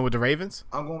say you're going with the Ravens?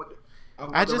 I'm going with.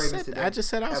 I just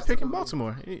said I was picking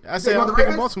Baltimore. I said You I was the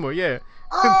picking Ravens? Baltimore. Yeah.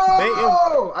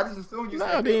 Oh, I just assumed you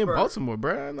said No, they in Pittsburgh. Baltimore,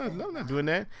 bro. I'm not doing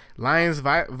that. Lions,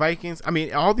 Vikings. I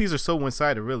mean, all these are so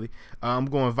one-sided, really. I'm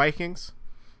going Vikings.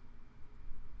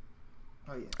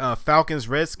 Oh yeah. Falcons,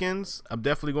 Redskins. I'm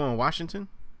definitely going Washington.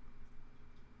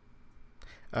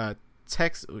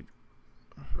 Texas. No,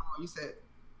 you said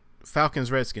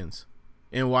Falcons, Redskins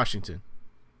in Washington.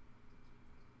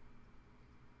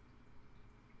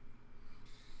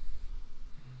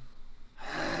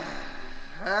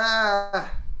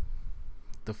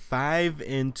 The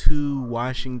 5-2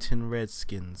 Washington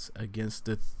Redskins against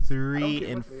the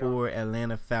 3-4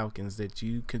 Atlanta Falcons that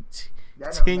you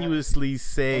continuously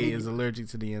say is allergic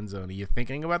to the end zone. Are you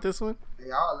thinking about this one?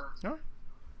 They are allergic. All right.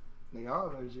 They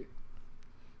are allergic.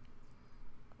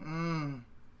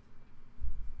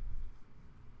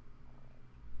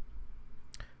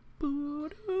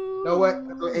 You know what?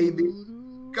 I go AB.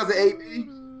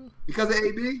 Because of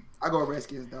AB, I go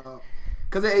Redskins, dog.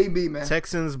 Because of AB, man.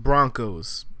 Texans,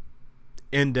 Broncos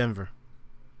in Denver.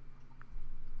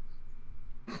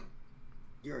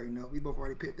 You already know. We both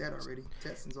already picked that already.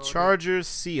 Texans already. Chargers,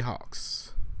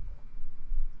 Seahawks.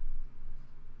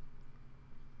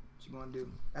 What you gonna do?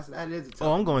 That is a tough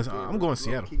I'm going one.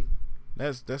 Seattle.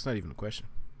 That's not even a question.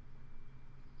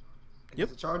 Yep.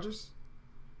 The Chargers.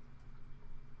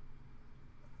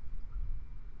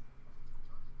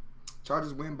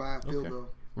 Chargers win by a field goal.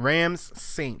 Rams,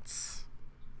 Saints.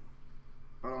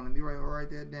 Hold on, let me write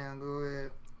that down. Go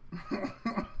ahead.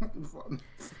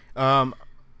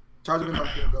 Chargers win by a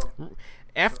field goal.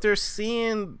 After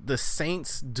seeing the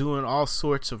Saints doing all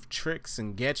sorts of tricks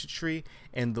and gadgetry,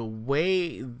 and the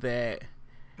way that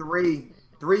three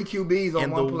QBs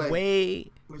on one play,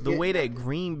 the way that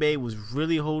Green Bay was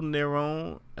really holding their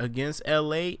own against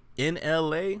LA in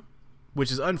LA,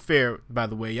 which is unfair, by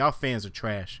the way. Y'all fans are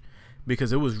trash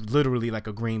because it was literally like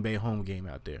a Green Bay home game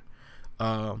out there.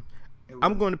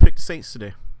 I'm going to pick the Saints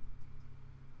today.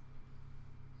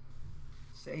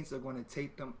 Saints are going to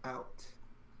take them out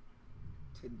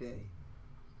today,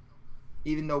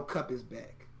 even though Cup is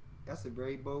back. That's a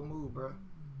very bold move, bro.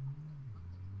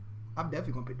 I'm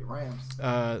definitely going to pick the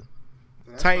Rams.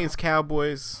 Titans,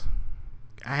 Cowboys.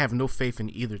 I have no faith in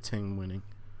either team winning.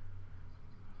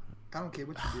 I don't care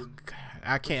what you do. God,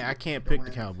 I can't pick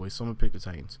the Cowboys, so I'm going to pick the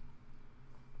Titans.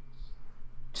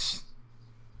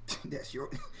 That's your...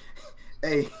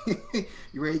 Hey,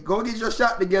 you ready? Go get your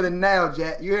shot together now,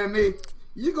 Jack. You hear me?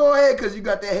 You go ahead because you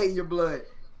got that hate in your blood.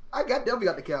 Definitely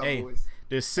got the Cowboys. Hey,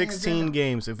 there's 16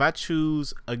 games. If I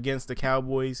choose against the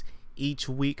Cowboys each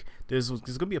week, there's going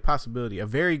to be a possibility, a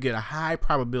high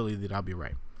probability that I'll be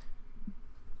right.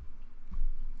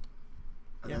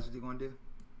 That's what you're going to do.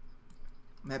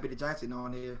 I'm happy the Giants are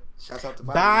on here. Shouts out to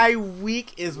Bye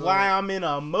week is why I'm in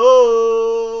a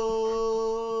mood.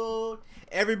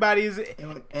 Everybody's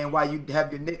and why you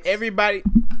have your Knicks. Everybody.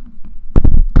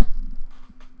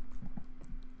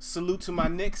 Salute to my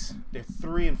Knicks. They're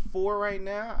 3-4 right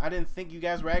now. I didn't think you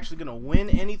guys were actually gonna win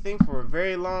anything for a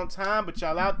very long time, but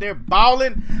y'all out there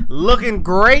balling, looking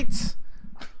great.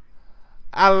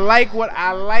 I like what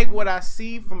I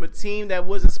see from a team that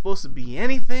wasn't supposed to be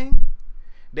anything.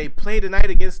 They play tonight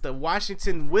against the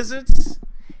Washington Wizards.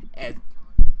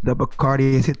 The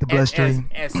Bacardi has hit the bloodstream.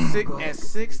 At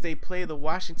 6, they play the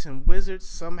Washington Wizards.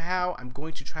 Somehow, I'm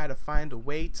going to try to find a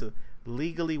way to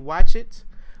legally watch it.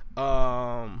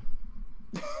 Shout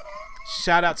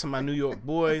out to my New York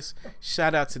boys.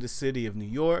 Shout out to the city of New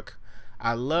York.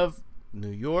 I love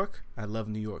New York. I love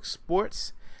New York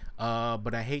sports.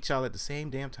 But I hate y'all at the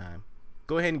same damn time.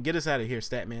 Go ahead and get us out of here,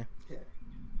 Statman. Yeah.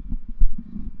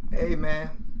 Hey man,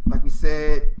 like we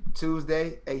said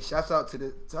Tuesday. Hey, shouts out to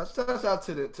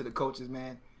the coaches,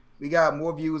 man. We got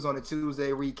more views on the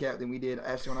Tuesday recap than we did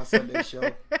actually on our Sunday show.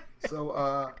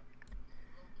 So,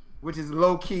 which is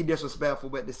low key disrespectful,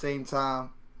 but at the same time,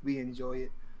 we enjoy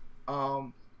it.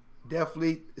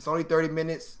 Definitely, it's only 30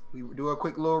 minutes. We do a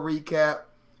quick little recap,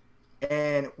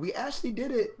 and we actually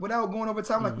did it without going over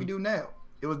time like we do now.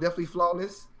 It was definitely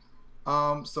flawless.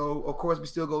 So of course we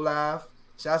still go live.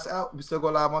 Shouts out, we still go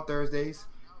live on Thursdays.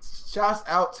 Shouts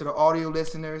out to the audio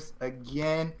listeners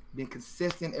again, been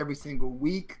consistent every single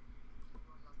week.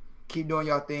 Keep doing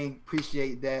y'all thing.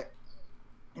 Appreciate that.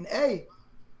 And hey,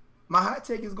 my hot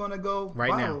take is gonna go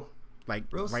right viral, now, like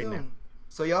real right soon. now.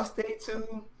 So y'all stay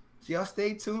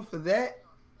tuned for that.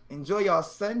 Enjoy y'all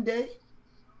Sunday.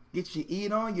 Get your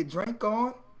eat on, your drink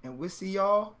on, and we'll see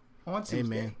y'all on Tuesday. Hey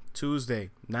man,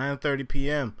 Tuesday, 9:30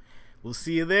 p.m. We'll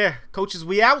see you there. Coaches,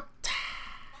 we out.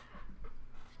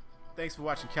 Thanks for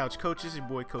watching Couch Coaches. Your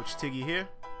boy Coach Tiggy here.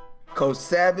 Coach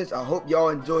Savage, I hope y'all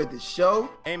enjoyed the show.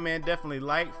 Hey man, definitely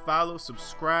like, follow,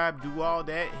 subscribe, do all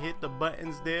that. Hit the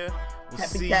buttons there. We'll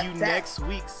see you next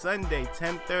week, Sunday,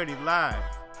 10:30 live.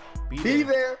 Be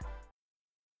there.